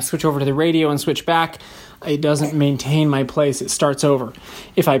then I want to switch over to the radio and switch back, it doesn't maintain my place. It starts over.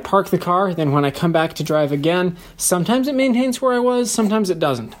 If I park the car, then when I come back to drive again, sometimes it maintains where I was, sometimes it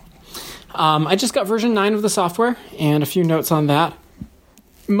doesn't. I just got version 9 of the software and a few notes on that,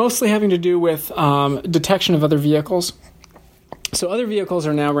 mostly having to do with detection of other vehicles. So other vehicles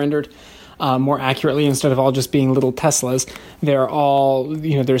are now rendered more accurately instead of all just being little Teslas. They're all,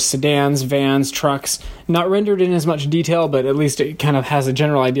 there's sedans, vans, trucks, not rendered in as much detail, but at least it kind of has a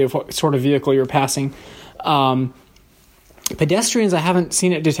general idea of what sort of vehicle you're passing. Pedestrians, I haven't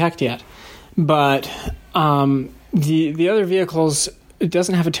seen it detect yet, but the other vehicles, it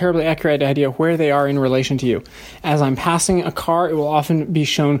doesn't have a terribly accurate idea where they are in relation to you. As I'm passing a car, it will often be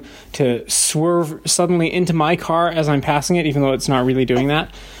shown to swerve suddenly into my car as I'm passing it, even though it's not really doing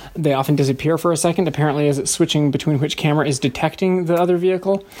that. They often disappear for a second, apparently as it's switching between which camera is detecting the other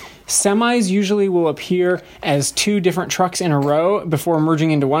vehicle. Semis usually will appear as 2 different trucks in a row before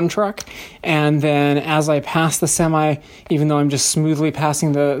merging into one truck. And then as I pass the semi, even though I'm just smoothly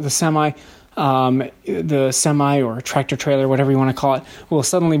passing the semi or tractor trailer, whatever you want to call it, will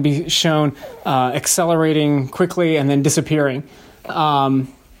suddenly be shown accelerating quickly and then disappearing.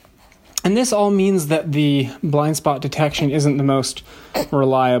 And this all means that the blind spot detection isn't the most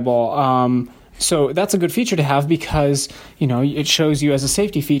reliable. So that's a good feature to have because, it shows you as a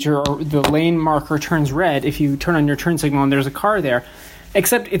safety feature, or the lane marker turns red if you turn on your turn signal and there's a car there.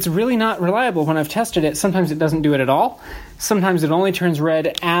 Except it's really not reliable when I've tested it. Sometimes it doesn't do it at all. Sometimes it only turns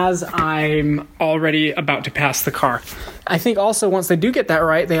red as I'm already about to pass the car. I think also once they do get that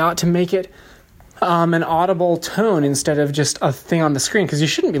right, they ought to make it an audible tone instead of just a thing on the screen, because you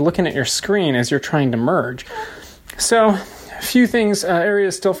shouldn't be looking at your screen as you're trying to merge. So, a few things,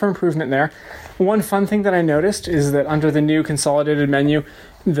 areas still for improvement there. One fun thing that I noticed is that under the new consolidated menu,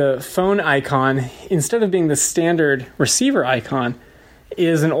 the phone icon, instead of being the standard receiver icon,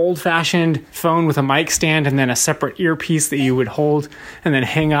 is an old-fashioned phone with a mic stand and then a separate earpiece that you would hold and then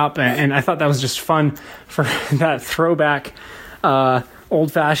hang up. And I thought that was just fun for that throwback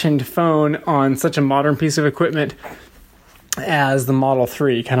old-fashioned phone on such a modern piece of equipment as the Model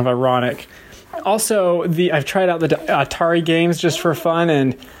 3. Kind of ironic. Also, I've tried out the Atari games just for fun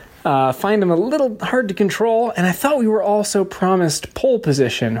and find them a little hard to control. And I thought we were also promised pole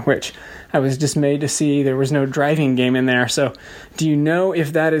position, which I was dismayed to see there was no driving game in there. So do you know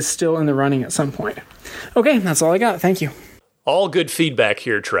if that is still in the running at some point? Okay, that's all I got. Thank you. All good feedback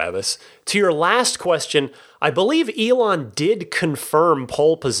here, Travis. To your last question, I believe Elon did confirm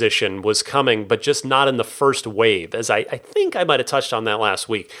pole position was coming, but just not in the first wave, as I think I might have touched on that last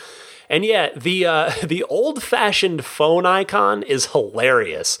week. And yeah, the old-fashioned phone icon is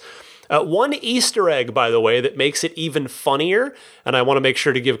hilarious. One Easter egg, by the way, that makes it even funnier, and I want to make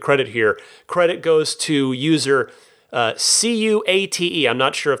sure to give credit here. Credit goes to user Cuate. I'm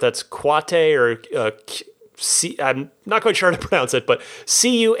not sure if that's Quate or I'm not quite sure how to pronounce it, but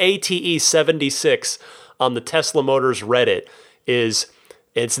Cuate76 on the Tesla Motors Reddit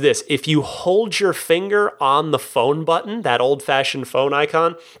it's this. If you hold your finger on the phone button, that old-fashioned phone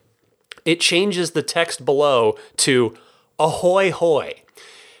icon, it changes the text below to ahoy hoy.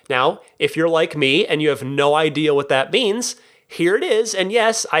 Now, if you're like me and you have no idea what that means, here it is, and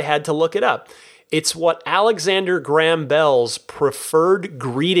yes, I had to look it up. It's what Alexander Graham Bell's preferred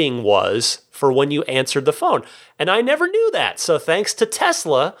greeting was for when you answered the phone. And I never knew that. So thanks to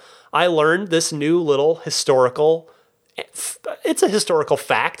Tesla, I learned this new little it's a historical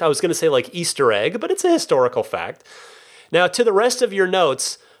fact. I was going to say like Easter egg, but it's a historical fact. Now, to the rest of your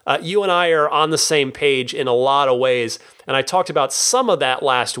notes, you and I are on the same page in a lot of ways, and I talked about some of that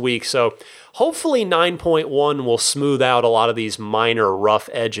last week, so hopefully 9.1 will smooth out a lot of these minor rough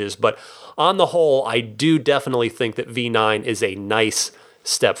edges, but on the whole, I do definitely think that V9 is a nice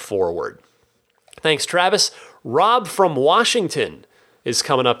step forward. Thanks, Travis. Rob from Washington is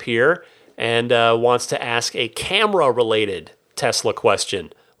coming up here and wants to ask a camera-related Tesla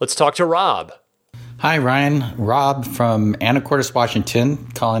question. Let's talk to Rob. Hi, Ryan. Rob from Anacortes, Washington,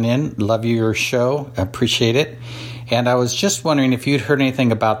 calling in. Love your show. Appreciate it. And I was just wondering if you'd heard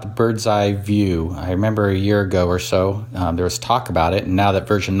anything about the bird's eye view. I remember a year ago or so, there was talk about it. And now that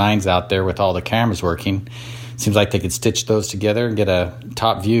version 9's out there with all the cameras working, it seems like they could stitch those together and get a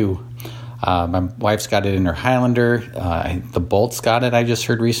top view. My wife's got it in her Highlander. The Bolt's got it, I just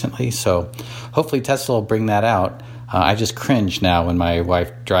heard recently. So hopefully Tesla will bring that out. I just cringe now when my wife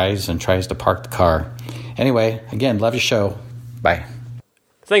drives and tries to park the car. Anyway, again, love your show. Bye.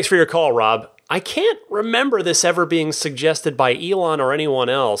 Thanks for your call, Rob. I can't remember this ever being suggested by Elon or anyone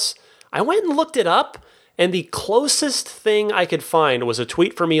else. I went and looked it up, And the closest thing I could find was a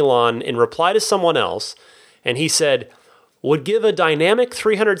tweet from Elon in reply to someone else, and he said, would give a dynamic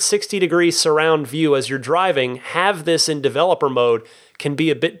 360-degree surround view as you're driving. Have this in developer mode. Can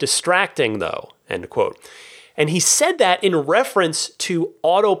be a bit distracting, though, end quote. And he said that in reference to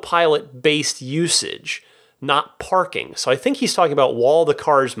autopilot-based usage, not parking. So I think he's talking about while the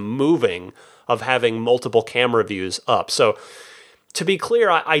car's moving, of having multiple camera views up. So to be clear,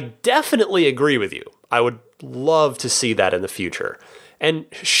 I definitely agree with you. I would love to see that in the future. And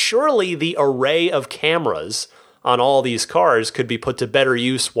surely the array of cameras on all these cars could be put to better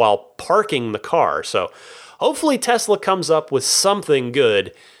use while parking the car. So hopefully Tesla comes up with something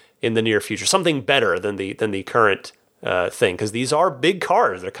good in the near future, something better than the current thing, because these are big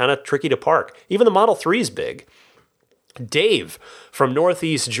cars. They're kind of tricky to park. Even the Model 3 is big. Dave from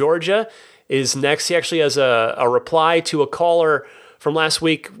Northeast Georgia is next. He actually has a reply to a caller from last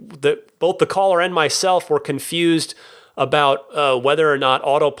week that both the caller and myself were confused about whether or not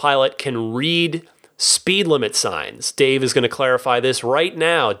autopilot can read speed limit signs. Dave is going to clarify this right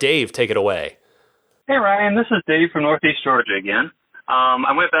now. Dave, take it away. Hey, Ryan. This is Dave from Northeast Georgia again.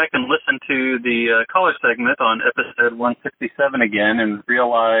 I went back and listened to the caller segment on episode 167 again and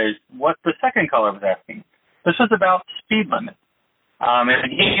realized what the second caller was asking. This was about speed limit.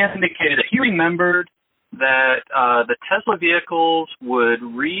 And he indicated that he remembered that the Tesla vehicles would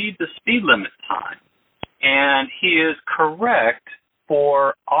read the speed limit sign. And he is correct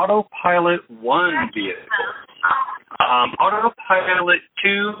for Autopilot 1 vehicles. Autopilot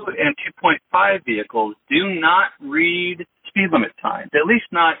 2 and 2.5 vehicles do not read speed limit signs, at least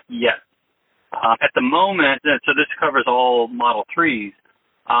not yet. At the moment, so this covers all Model 3s,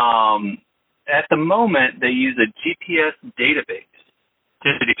 at the moment they use a GPS database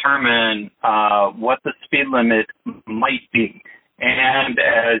to determine what the speed limit might be. And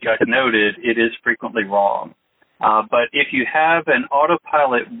as you guys noted, it is frequently wrong. But if you have an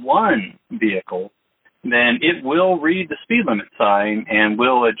Autopilot 1 vehicle, then it will read the speed limit sign and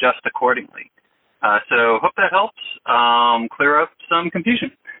will adjust accordingly. So hope that helps clear up some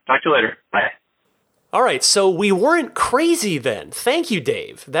confusion. Talk to you later. Bye. All right, so we weren't crazy then. Thank you,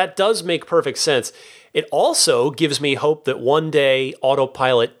 Dave. That does make perfect sense. It also gives me hope that one day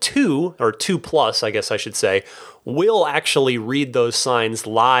Autopilot 2, or 2 Plus, I guess I should say, will actually read those signs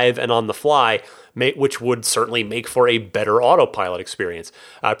live and on the fly, which would certainly make for a better autopilot experience.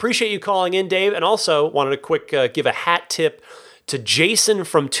 I appreciate you calling in, Dave, and also wanted to give a hat tip to Jason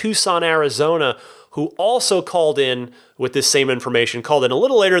from Tucson, Arizona, who also called in with this same information, called in a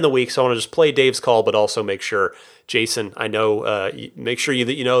little later in the week, so I want to just play Dave's call, but also make sure, Jason, I know, make sure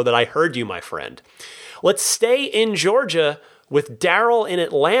that you know that I heard you, my friend. Let's stay in Georgia with Daryl in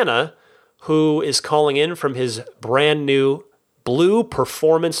Atlanta, who is calling in from his brand new blue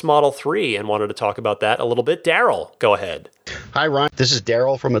Performance Model 3 and wanted to talk about that a little bit. Daryl, go ahead. Hi, Ryan. This is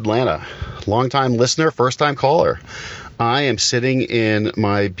Daryl from Atlanta. Longtime listener, first-time caller. I am sitting in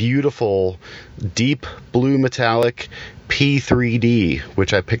my beautiful deep blue metallic P3D,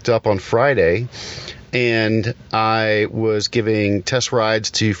 which I picked up on Friday, and I was giving test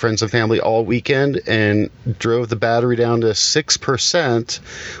rides to friends and family all weekend and drove the battery down to 6%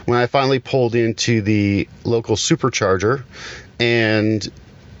 when I finally pulled into the local supercharger and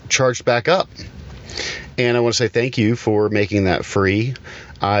charged back up. And I want to say thank you for making that free.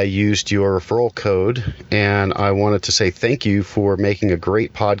 I used your referral code, and I wanted to say thank you for making a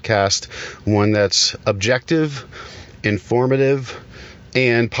great podcast, one that's objective, informative,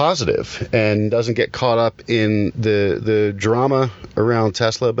 and positive, and doesn't get caught up in the drama around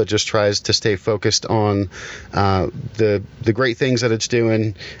Tesla, but just tries to stay focused on the great things that it's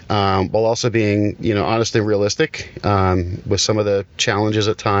doing, while also being, honest and realistic with some of the challenges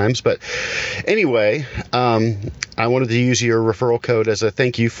at times. But anyway, I wanted to use your referral code as a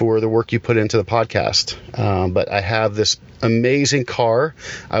thank you for the work you put into the podcast. But I have this amazing car.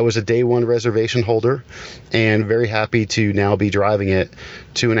 I was a day one reservation holder and very happy to now be driving it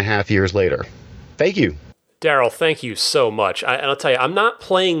 2.5 years later. Thank you. Daryl, thank you so much. And I'll tell you, I'm not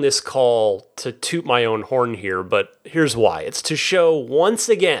playing this call to toot my own horn here, but here's why. It's to show once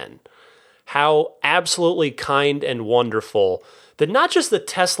again how absolutely kind and wonderful that not just the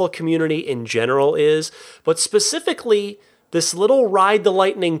Tesla community in general is, but specifically this little Ride the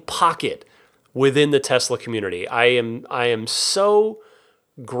Lightning pocket within the Tesla community. I am so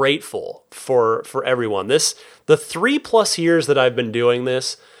grateful for everyone. The 3+ years that I've been doing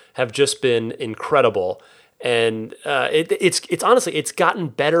this have just been incredible. And it's honestly, it's gotten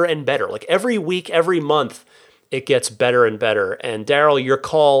better and better. Like every week, every month, it gets better and better. And Daryl, your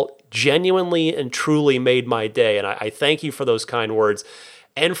call genuinely and truly made my day. And I thank you for those kind words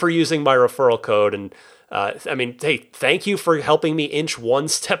and for using my referral code. And I mean, hey, thank you for helping me inch one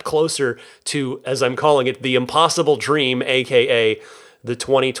step closer to, as I'm calling it, the impossible dream, aka the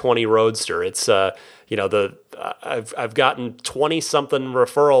 2020 Roadster. It's I've gotten 20 something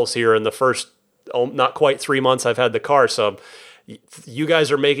referrals here in the first not quite 3 months I've had the car. So you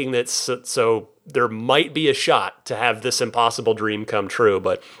guys are making it so there might be a shot to have this impossible dream come true.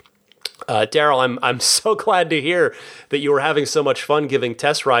 But Daryl, I'm so glad to hear that you were having so much fun giving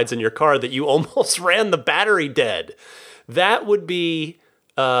test rides in your car that you almost ran the battery dead. That would be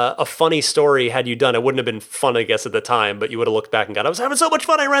a funny story had you done. It wouldn't have been fun, I guess, at the time, but you would have looked back and gone, I was having so much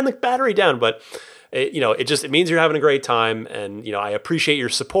fun, I ran the battery down. But it means you're having a great time, and I appreciate your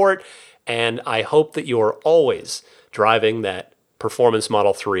support, and I hope that you are always driving that Performance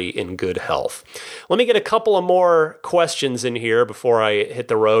Model 3 in good health. Let me get a couple of more questions in here before I hit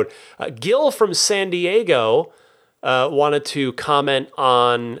the road. Gil from San Diego wanted to comment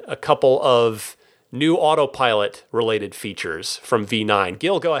on a couple of new autopilot related features from V9.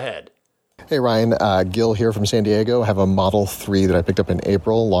 Gil, go ahead. Hey Ryan, Gil here from San Diego. I have a Model 3 that I picked up in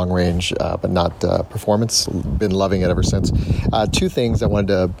April, long range, but not performance. Been loving it ever since. Two things I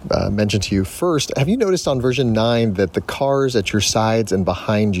wanted to mention to you. First, have you noticed on version 9 that the cars at your sides and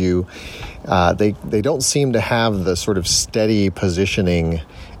behind you, they don't seem to have the sort of steady positioning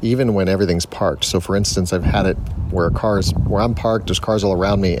even when everything's parked. So for instance, I've had it where I'm parked, there's cars all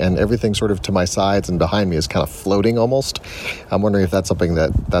around me, and everything sort of to my sides and behind me is kind of floating almost. I'm wondering if that's something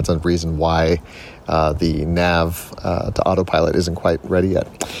that's a reason why the nav to autopilot isn't quite ready yet.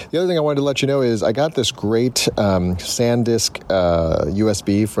 The other thing I wanted to let you know is I got this great SanDisk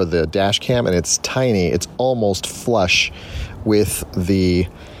USB for the dash cam, and it's tiny. It's almost flush with the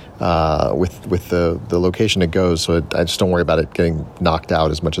location it goes, so I just don't worry about it getting knocked out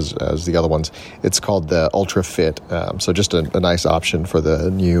as much as the other ones. It's called the Ultra Fit, so just a nice option for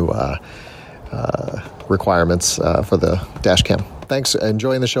the new requirements for the dash cam. Thanks,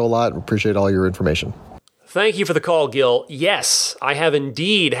 enjoying the show a lot. Appreciate all your information. Thank you for the call, Gil. Yes, I have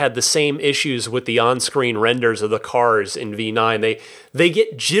indeed had the same issues with the on-screen renders of the cars in V9. They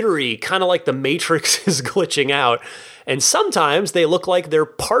get jittery, kind of like the Matrix is glitching out, and sometimes they look like they're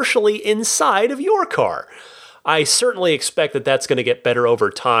partially inside of your car. I certainly expect that that's going to get better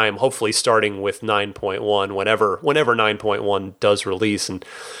over time, hopefully starting with 9.1, whenever 9.1 does release. And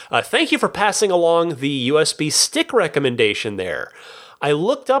thank you for passing along the USB stick recommendation there. I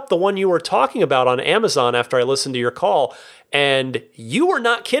looked up the one you were talking about on Amazon after I listened to your call, and you were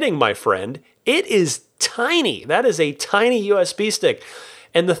not kidding, my friend. It is tiny. That is a tiny USB stick.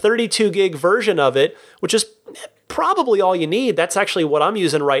 And the 32 gig version of it, which is probably all you need. That's actually what I'm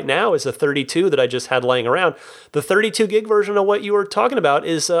using right now, is a 32 that I just had laying around. The 32 gig version of what you were talking about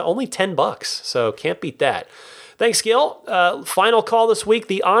is only $10, so can't beat that. Thanks, Gil. Final call this week.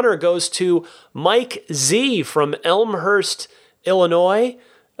 The honor goes to Mike Z from Elmhurst, Illinois.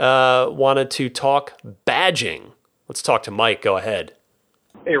 Wanted to talk badging. Let's talk to Mike. Go ahead.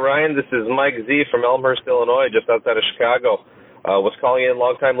 Hey, Ryan. This is Mike Z from Elmhurst, Illinois, just outside of Chicago. Was calling in,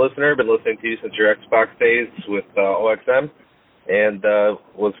 long-time listener, been listening to you since your Xbox days with OXM, and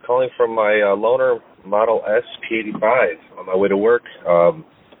was calling from my loaner Model S P85 on my way to work.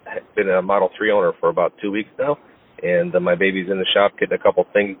 Been a Model 3 owner for about 2 weeks now, and my baby's in the shop getting a couple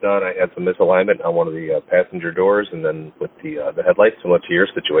things done. I had some misalignment on one of the passenger doors, and then with the headlights, similar to your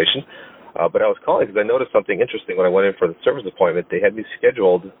situation. But I was calling because I noticed something interesting when I went in for the service appointment. They had me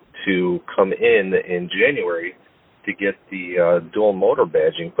scheduled to come in January to get the dual motor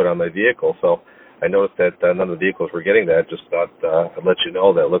badging put on my vehicle. So I noticed that none of the vehicles were getting that. Just thought I'd let you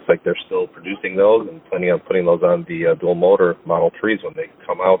know that it looks like they're still producing those and planning on putting those on the dual motor Model 3s when they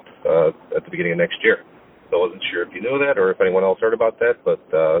come out at the beginning of next year. So I wasn't sure if you knew that or if anyone else heard about that, but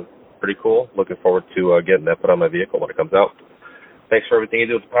pretty cool. Looking forward to getting that put on my vehicle when it comes out. Thanks for everything you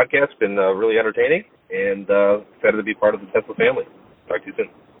do with the podcast. It's been really entertaining, and excited to be part of the Tesla family. Talk to you soon.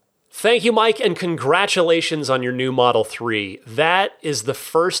 Thank you, Mike, and congratulations on your new Model 3. That is the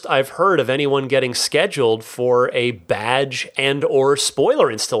first I've heard of anyone getting scheduled for a badge and or spoiler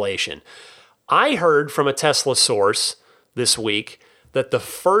installation. I heard from a Tesla source this week that the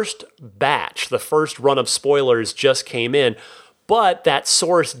first batch, the first run of spoilers just came in, but that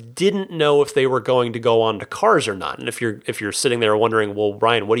source didn't know if they were going to go onto cars or not. And if you're sitting there wondering, well,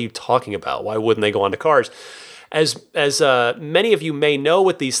 Ryan, what are you talking about? Why wouldn't they go onto cars? As many of you may know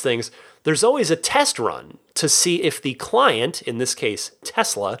with these things, there's always a test run to see if the client, in this case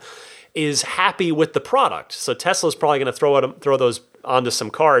Tesla, is happy with the product. So Tesla's probably going to throw those onto some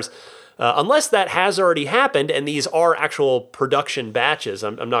cars. Unless that has already happened and these are actual production batches,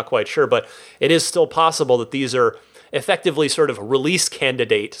 I'm not quite sure, but it is still possible that these are effectively sort of release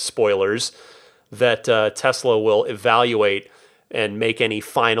candidate spoilers that Tesla will evaluate and make any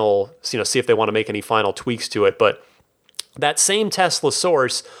final, see if they want to make any final tweaks to it. But that same Tesla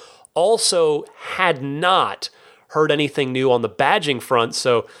source also had not heard anything new on the badging front.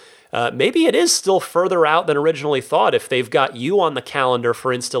 So maybe it is still further out than originally thought if they've got you on the calendar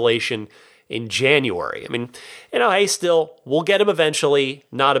for installation in January. I mean, hey, still, we'll get them eventually.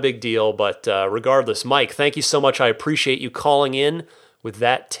 Not a big deal. But regardless, Mike, thank you so much. I appreciate you calling in with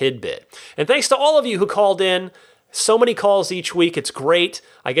that tidbit. And thanks to all of you who called in. So many calls each week. It's great.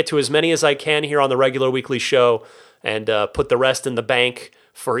 I get to as many as I can here on the regular weekly show and put the rest in the bank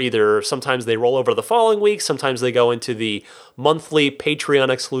for either sometimes they roll over to the following week, sometimes they go into the monthly Patreon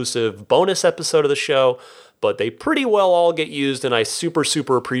exclusive bonus episode of the show, but they pretty well all get used, and I super,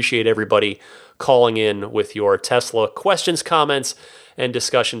 super appreciate everybody calling in with your Tesla questions, comments, and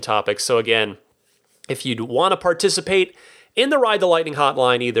discussion topics. So again, if you'd want to participate in the Ride the Lightning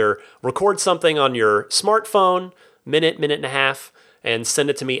hotline, either record something on your smartphone, minute and a half, and send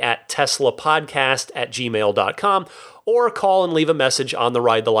it to me at teslapodcast@gmail.com, or call and leave a message on the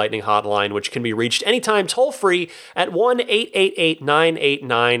Ride the Lightning hotline, which can be reached anytime toll-free at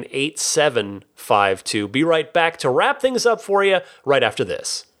 1-888-989-8752. Be right back to wrap things up for you right after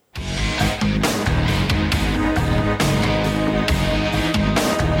this.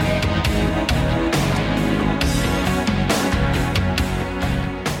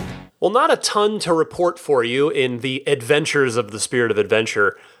 Well, not a ton to report for you in the adventures of the Spirit of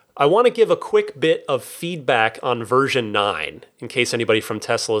Adventure. I want to give a quick bit of feedback on version 9, in case anybody from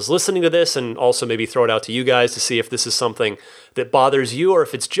Tesla is listening to this, and also maybe throw it out to you guys to see if this is something that bothers you or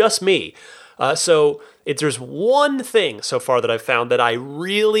if it's just me. There's one thing so far that I've found that I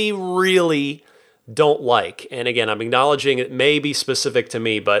really, really don't like. And again, I'm acknowledging it may be specific to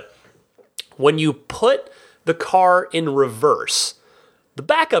me, but when you put the car in reverse, the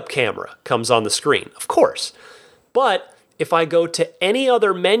backup camera comes on the screen, of course. But if I go to any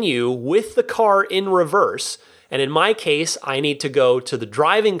other menu with the car in reverse, and in my case, I need to go to the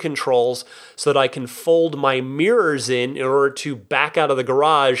driving controls so that I can fold my mirrors in order to back out of the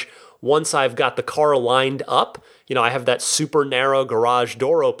garage once I've got the car lined up. I have that super narrow garage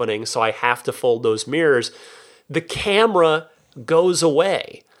door opening, so I have to fold those mirrors. The camera goes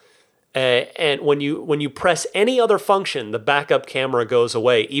away. And when you press any other function, the backup camera goes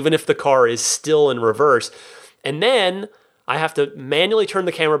away, even if the car is still in reverse. And then I have to manually turn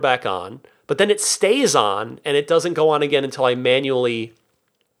the camera back on, but then it stays on, and it doesn't go on again until I manually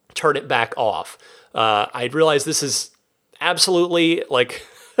turn it back off. I realize this is absolutely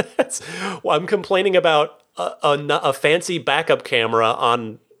I'm complaining about a fancy backup camera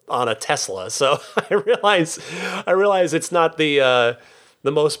on a Tesla. So I realize it's not the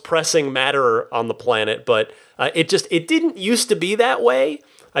most pressing matter on the planet, but it didn't used to be that way.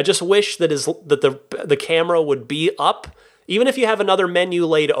 I just wish that the camera would be up, even if you have another menu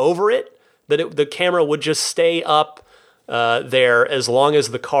laid over it, that the camera would just stay up there as long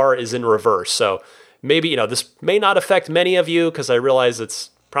as the car is in reverse. So maybe this may not affect many of you, because I realize it's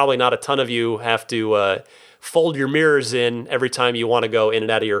probably not a ton of you have to fold your mirrors in every time you want to go in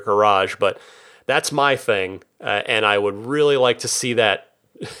and out of your garage, but that's my thing, and I would really like to see that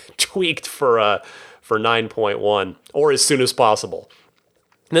tweaked for 9.1 or as soon as possible.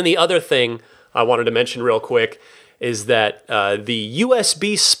 And then the other thing I wanted to mention real quick is that the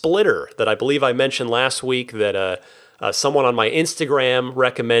USB splitter that I believe I mentioned last week that someone on my Instagram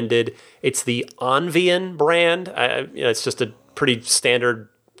recommended, it's the Onvion brand. It's just a pretty standard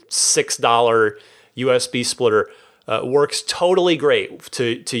 $6 USB splitter. Works totally great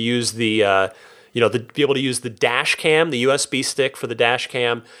to use the be able to use the dash cam, the USB stick for the dash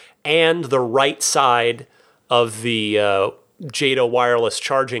cam, and the right side of the Jado wireless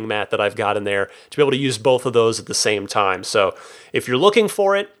charging mat that I've got in there, to be able to use both of those at the same time. So if you're looking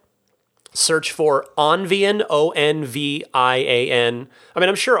for it, search for Onvion, Onvian. I mean,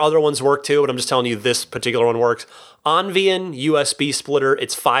 I'm sure other ones work too, but I'm just telling you this particular one works. Onvion USB splitter,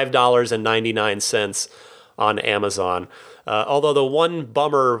 it's $5.99 on Amazon. Although the one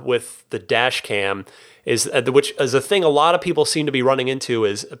bummer with the dash cam is, which is a thing a lot of people seem to be running into,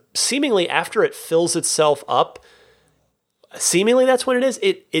 is seemingly after it fills itself up, seemingly that's when it is,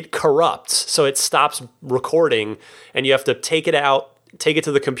 it corrupts. So it stops recording, and you have to take it out, take it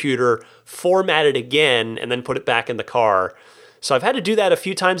to the computer, format it again, and then put it back in the car. So I've had to do that a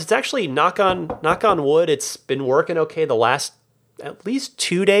few times. It's actually, knock on wood, it's been working okay the last at least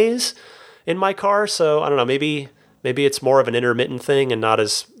 2 days in my car. So I don't know, maybe it's more of an intermittent thing and not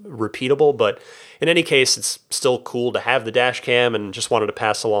as repeatable, but in any case, it's still cool to have the dash cam, and just wanted to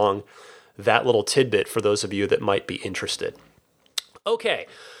pass along that little tidbit for those of you that might be interested. Okay,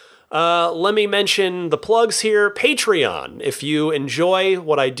 Let me mention the plugs here. Patreon. If you enjoy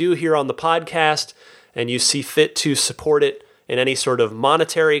what I do here on the podcast and you see fit to support it in any sort of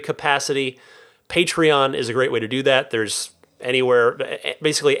monetary capacity, Patreon is a great way to do that. There's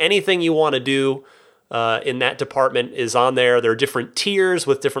basically anything you want to do in that department is on there. There are different tiers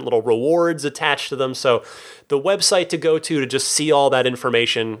with different little rewards attached to them. So the website to go to just see all that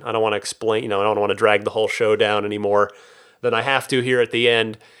information, I don't want to explain, I don't want to drag the whole show down any more than I have to here at the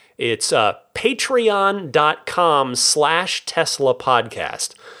end. It's patreon.com/Tesla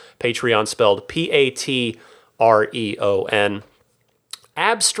podcast. Patreon spelled Patreon.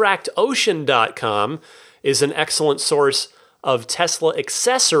 AbstractOcean.com is an excellent source of Tesla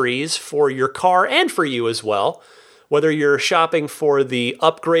accessories for your car and for you as well. Whether you're shopping for the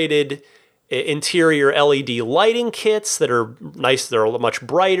upgraded interior LED lighting kits that are nice, they're much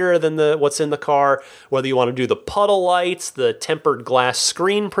brighter than what's in the car, whether you want to do the puddle lights, the tempered glass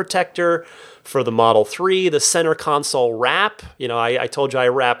screen protector for the Model 3, the center console wrap. I told you I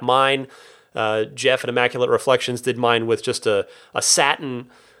wrap mine. Jeff at Immaculate Reflections did mine with just a satin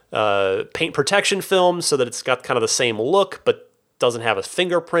paint protection film so that it's got kind of the same look but doesn't have a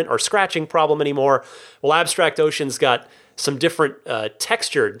fingerprint or scratching problem anymore. Well, Abstract Ocean's got some different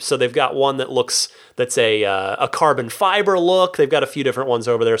textured, so they've got one that's a carbon fiber look. They've got a few different ones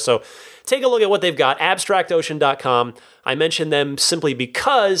over there, so take a look at what they've got. AbstractOcean.com. I mention them simply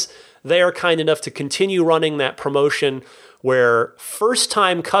because they are kind enough to continue running that promotion where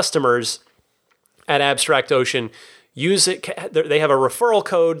first-time customers at Abstract Ocean use it. They have a referral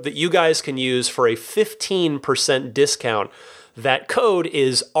code that you guys can use for a 15% discount. That code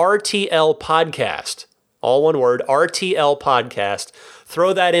is RTL Podcast. All one word, RTL Podcast.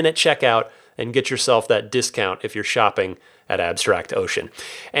 Throw that in at checkout and get yourself that discount if you're shopping at Abstract Ocean.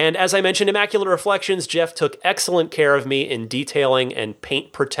 And as I mentioned, Immaculate Reflections, Jeff took excellent care of me in detailing and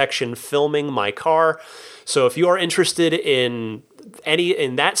paint protection filming my car. So if you are interested in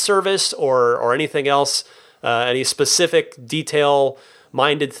that service or anything else, any specific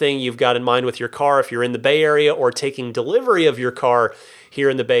detail-minded thing you've got in mind with your car, if you're in the Bay Area or taking delivery of your car here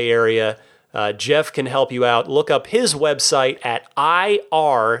in the Bay Area, Jeff can help you out. Look up his website at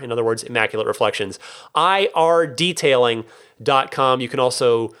IR, in other words, Immaculate Reflections, irdetailing.com. You can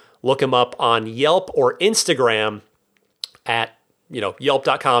also look him up on Yelp or Instagram at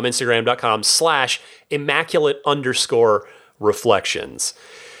yelp.com, instagram.com/immaculate_reflections.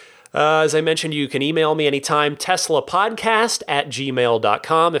 As I mentioned, you can email me anytime,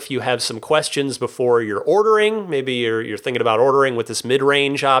 teslapodcast@gmail.com. If you have some questions before you're ordering, maybe you're thinking about ordering with this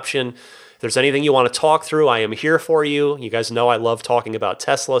mid-range option. If there's anything you want to talk through, I am here for you. You guys know I love talking about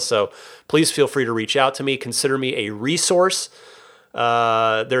Tesla, so please feel free to reach out to me. Consider me a resource.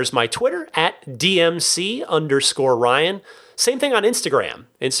 There's my Twitter at DMC_Ryan. Same thing on Instagram.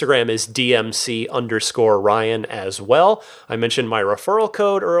 Instagram is DMC_Ryan as well. I mentioned my referral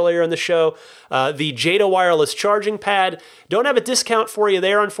code earlier in the show. The Jada wireless charging pad. Don't have a discount for you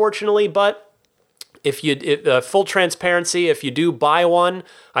there, unfortunately, but if full transparency, if you do buy one,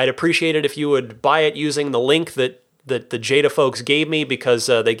 I'd appreciate it if you would buy it using the link that the Jada folks gave me, because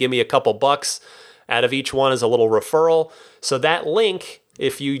they give me a couple bucks out of each one as a little referral. So that link,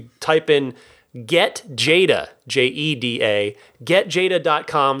 if you type in Get Jada, Jeda,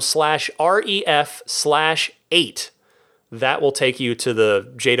 getjada.com/ref/8. That will take you to the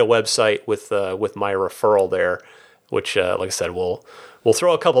Jada website with my referral there, which, like I said, we'll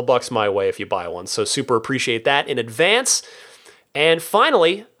throw a couple bucks my way if you buy one. So super appreciate that in advance. And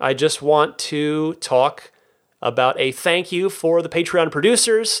finally, I just want to talk about a thank you for the Patreon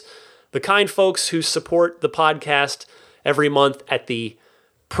producers, the kind folks who support the podcast every month at the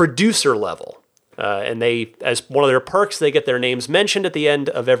producer level. And they, as one of their perks, they get their names mentioned at the end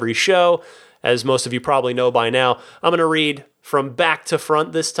of every show. As most of you probably know by now, I'm going to read from back to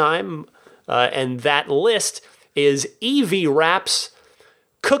front this time. And that list is EV Wraps,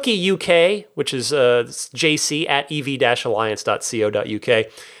 Cookie UK, which is JC at ev-alliance.co.uk,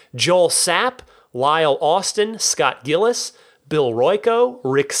 Joel Sapp, Lyle Austin, Scott Gillis, Bill Royko,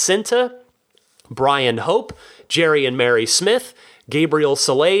 Rick Cinta, Brian Hope, Jerry and Mary Smith, Gabriel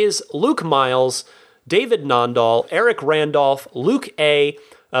Salays, Luke Miles, David Nondahl, Eric Randolph, Luke A.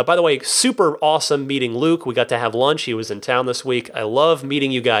 By the way, super awesome meeting Luke. We got to have lunch. He was in town this week. I love meeting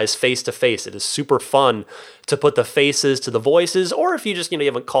you guys face to face. It is super fun to put the faces to the voices, or if you just, you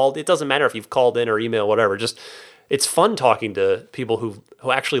haven't called, it doesn't matter if you've called in or email, whatever. Just, it's fun talking to people who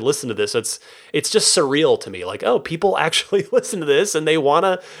actually listen to this. It's just surreal to me. Like, oh, people actually listen to this and they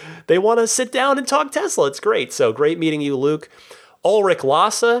wanna sit down and talk Tesla. It's great. So great meeting you, Luke. Ulrich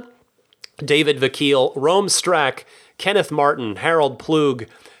Lassa, David Vakil, Rome Strack, Kenneth Martin, Harold Plug,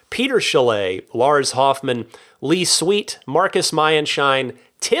 Peter Chalet, Lars Hoffman, Lee Sweet, Marcus Mayenshine,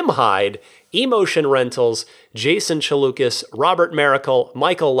 Tim Hyde, Emotion Rentals, Jason Chalukas, Robert Miracle,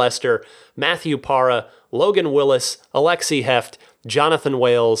 Michael Lester, Matthew Para, Logan Willis, Alexi Heft, Jonathan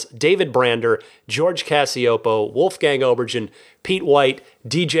Wales, David Brander, George Cassiopo, Wolfgang Obergen, Pete White,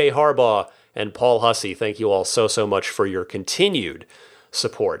 DJ Harbaugh, and Paul Hussey. Thank you all so much for your continued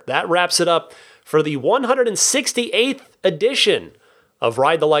support. That wraps it up for the 168th edition of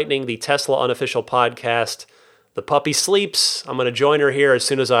Ride the Lightning, the Tesla unofficial podcast. The puppy sleeps. I'm going to join her here as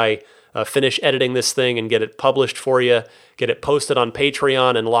soon as I finish editing this thing and get it published for you, get it posted on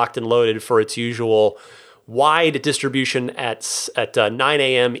Patreon and locked and loaded for its usual wide distribution at 9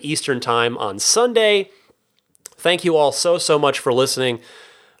 a.m. Eastern Time on Sunday. Thank you all so much for listening.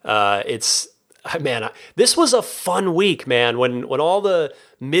 This was a fun week, man. When all the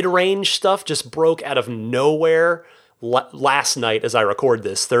mid-range stuff just broke out of nowhere last night as I record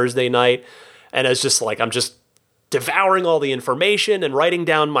this, Thursday night, and it's just like I'm just devouring all the information and writing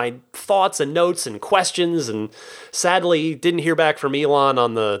down my thoughts and notes and questions, and sadly didn't hear back from Elon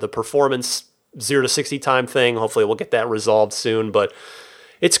on the performance 0 to 60 time thing. Hopefully we'll get that resolved soon, but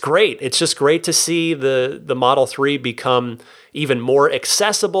it's great. It's just great to see the Model 3 become even more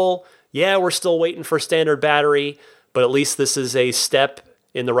accessible. Yeah, we're still waiting for standard battery, but at least this is a step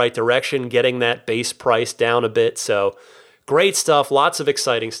in the right direction, getting that base price down a bit. So great stuff. Lots of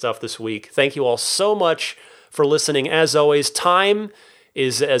exciting stuff this week. Thank you all so much for listening. As always, time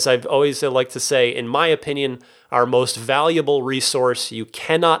is, as I've always like to say, in my opinion, our most valuable resource. You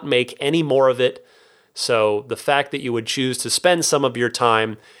cannot make any more of it. So the fact that you would choose to spend some of your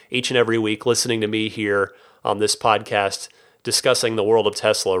time each and every week listening to me here on this podcast discussing the world of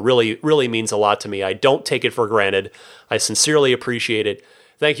Tesla really means a lot to me. I don't take it for granted. I sincerely appreciate it.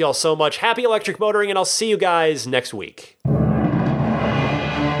 Thank you all so much. Happy electric motoring, and I'll see you guys next week.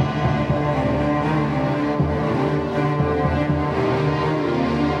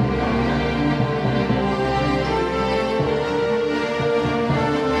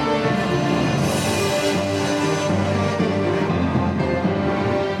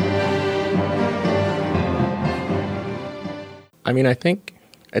 I mean, I think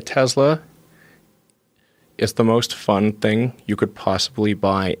a Tesla is the most fun thing you could possibly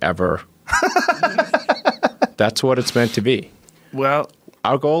buy ever. That's what it's meant to be. Well,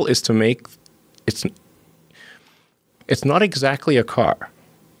 our goal is to make it's not exactly a car.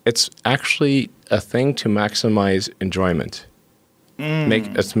 It's actually a thing to maximize enjoyment. Make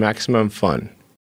it maximum fun.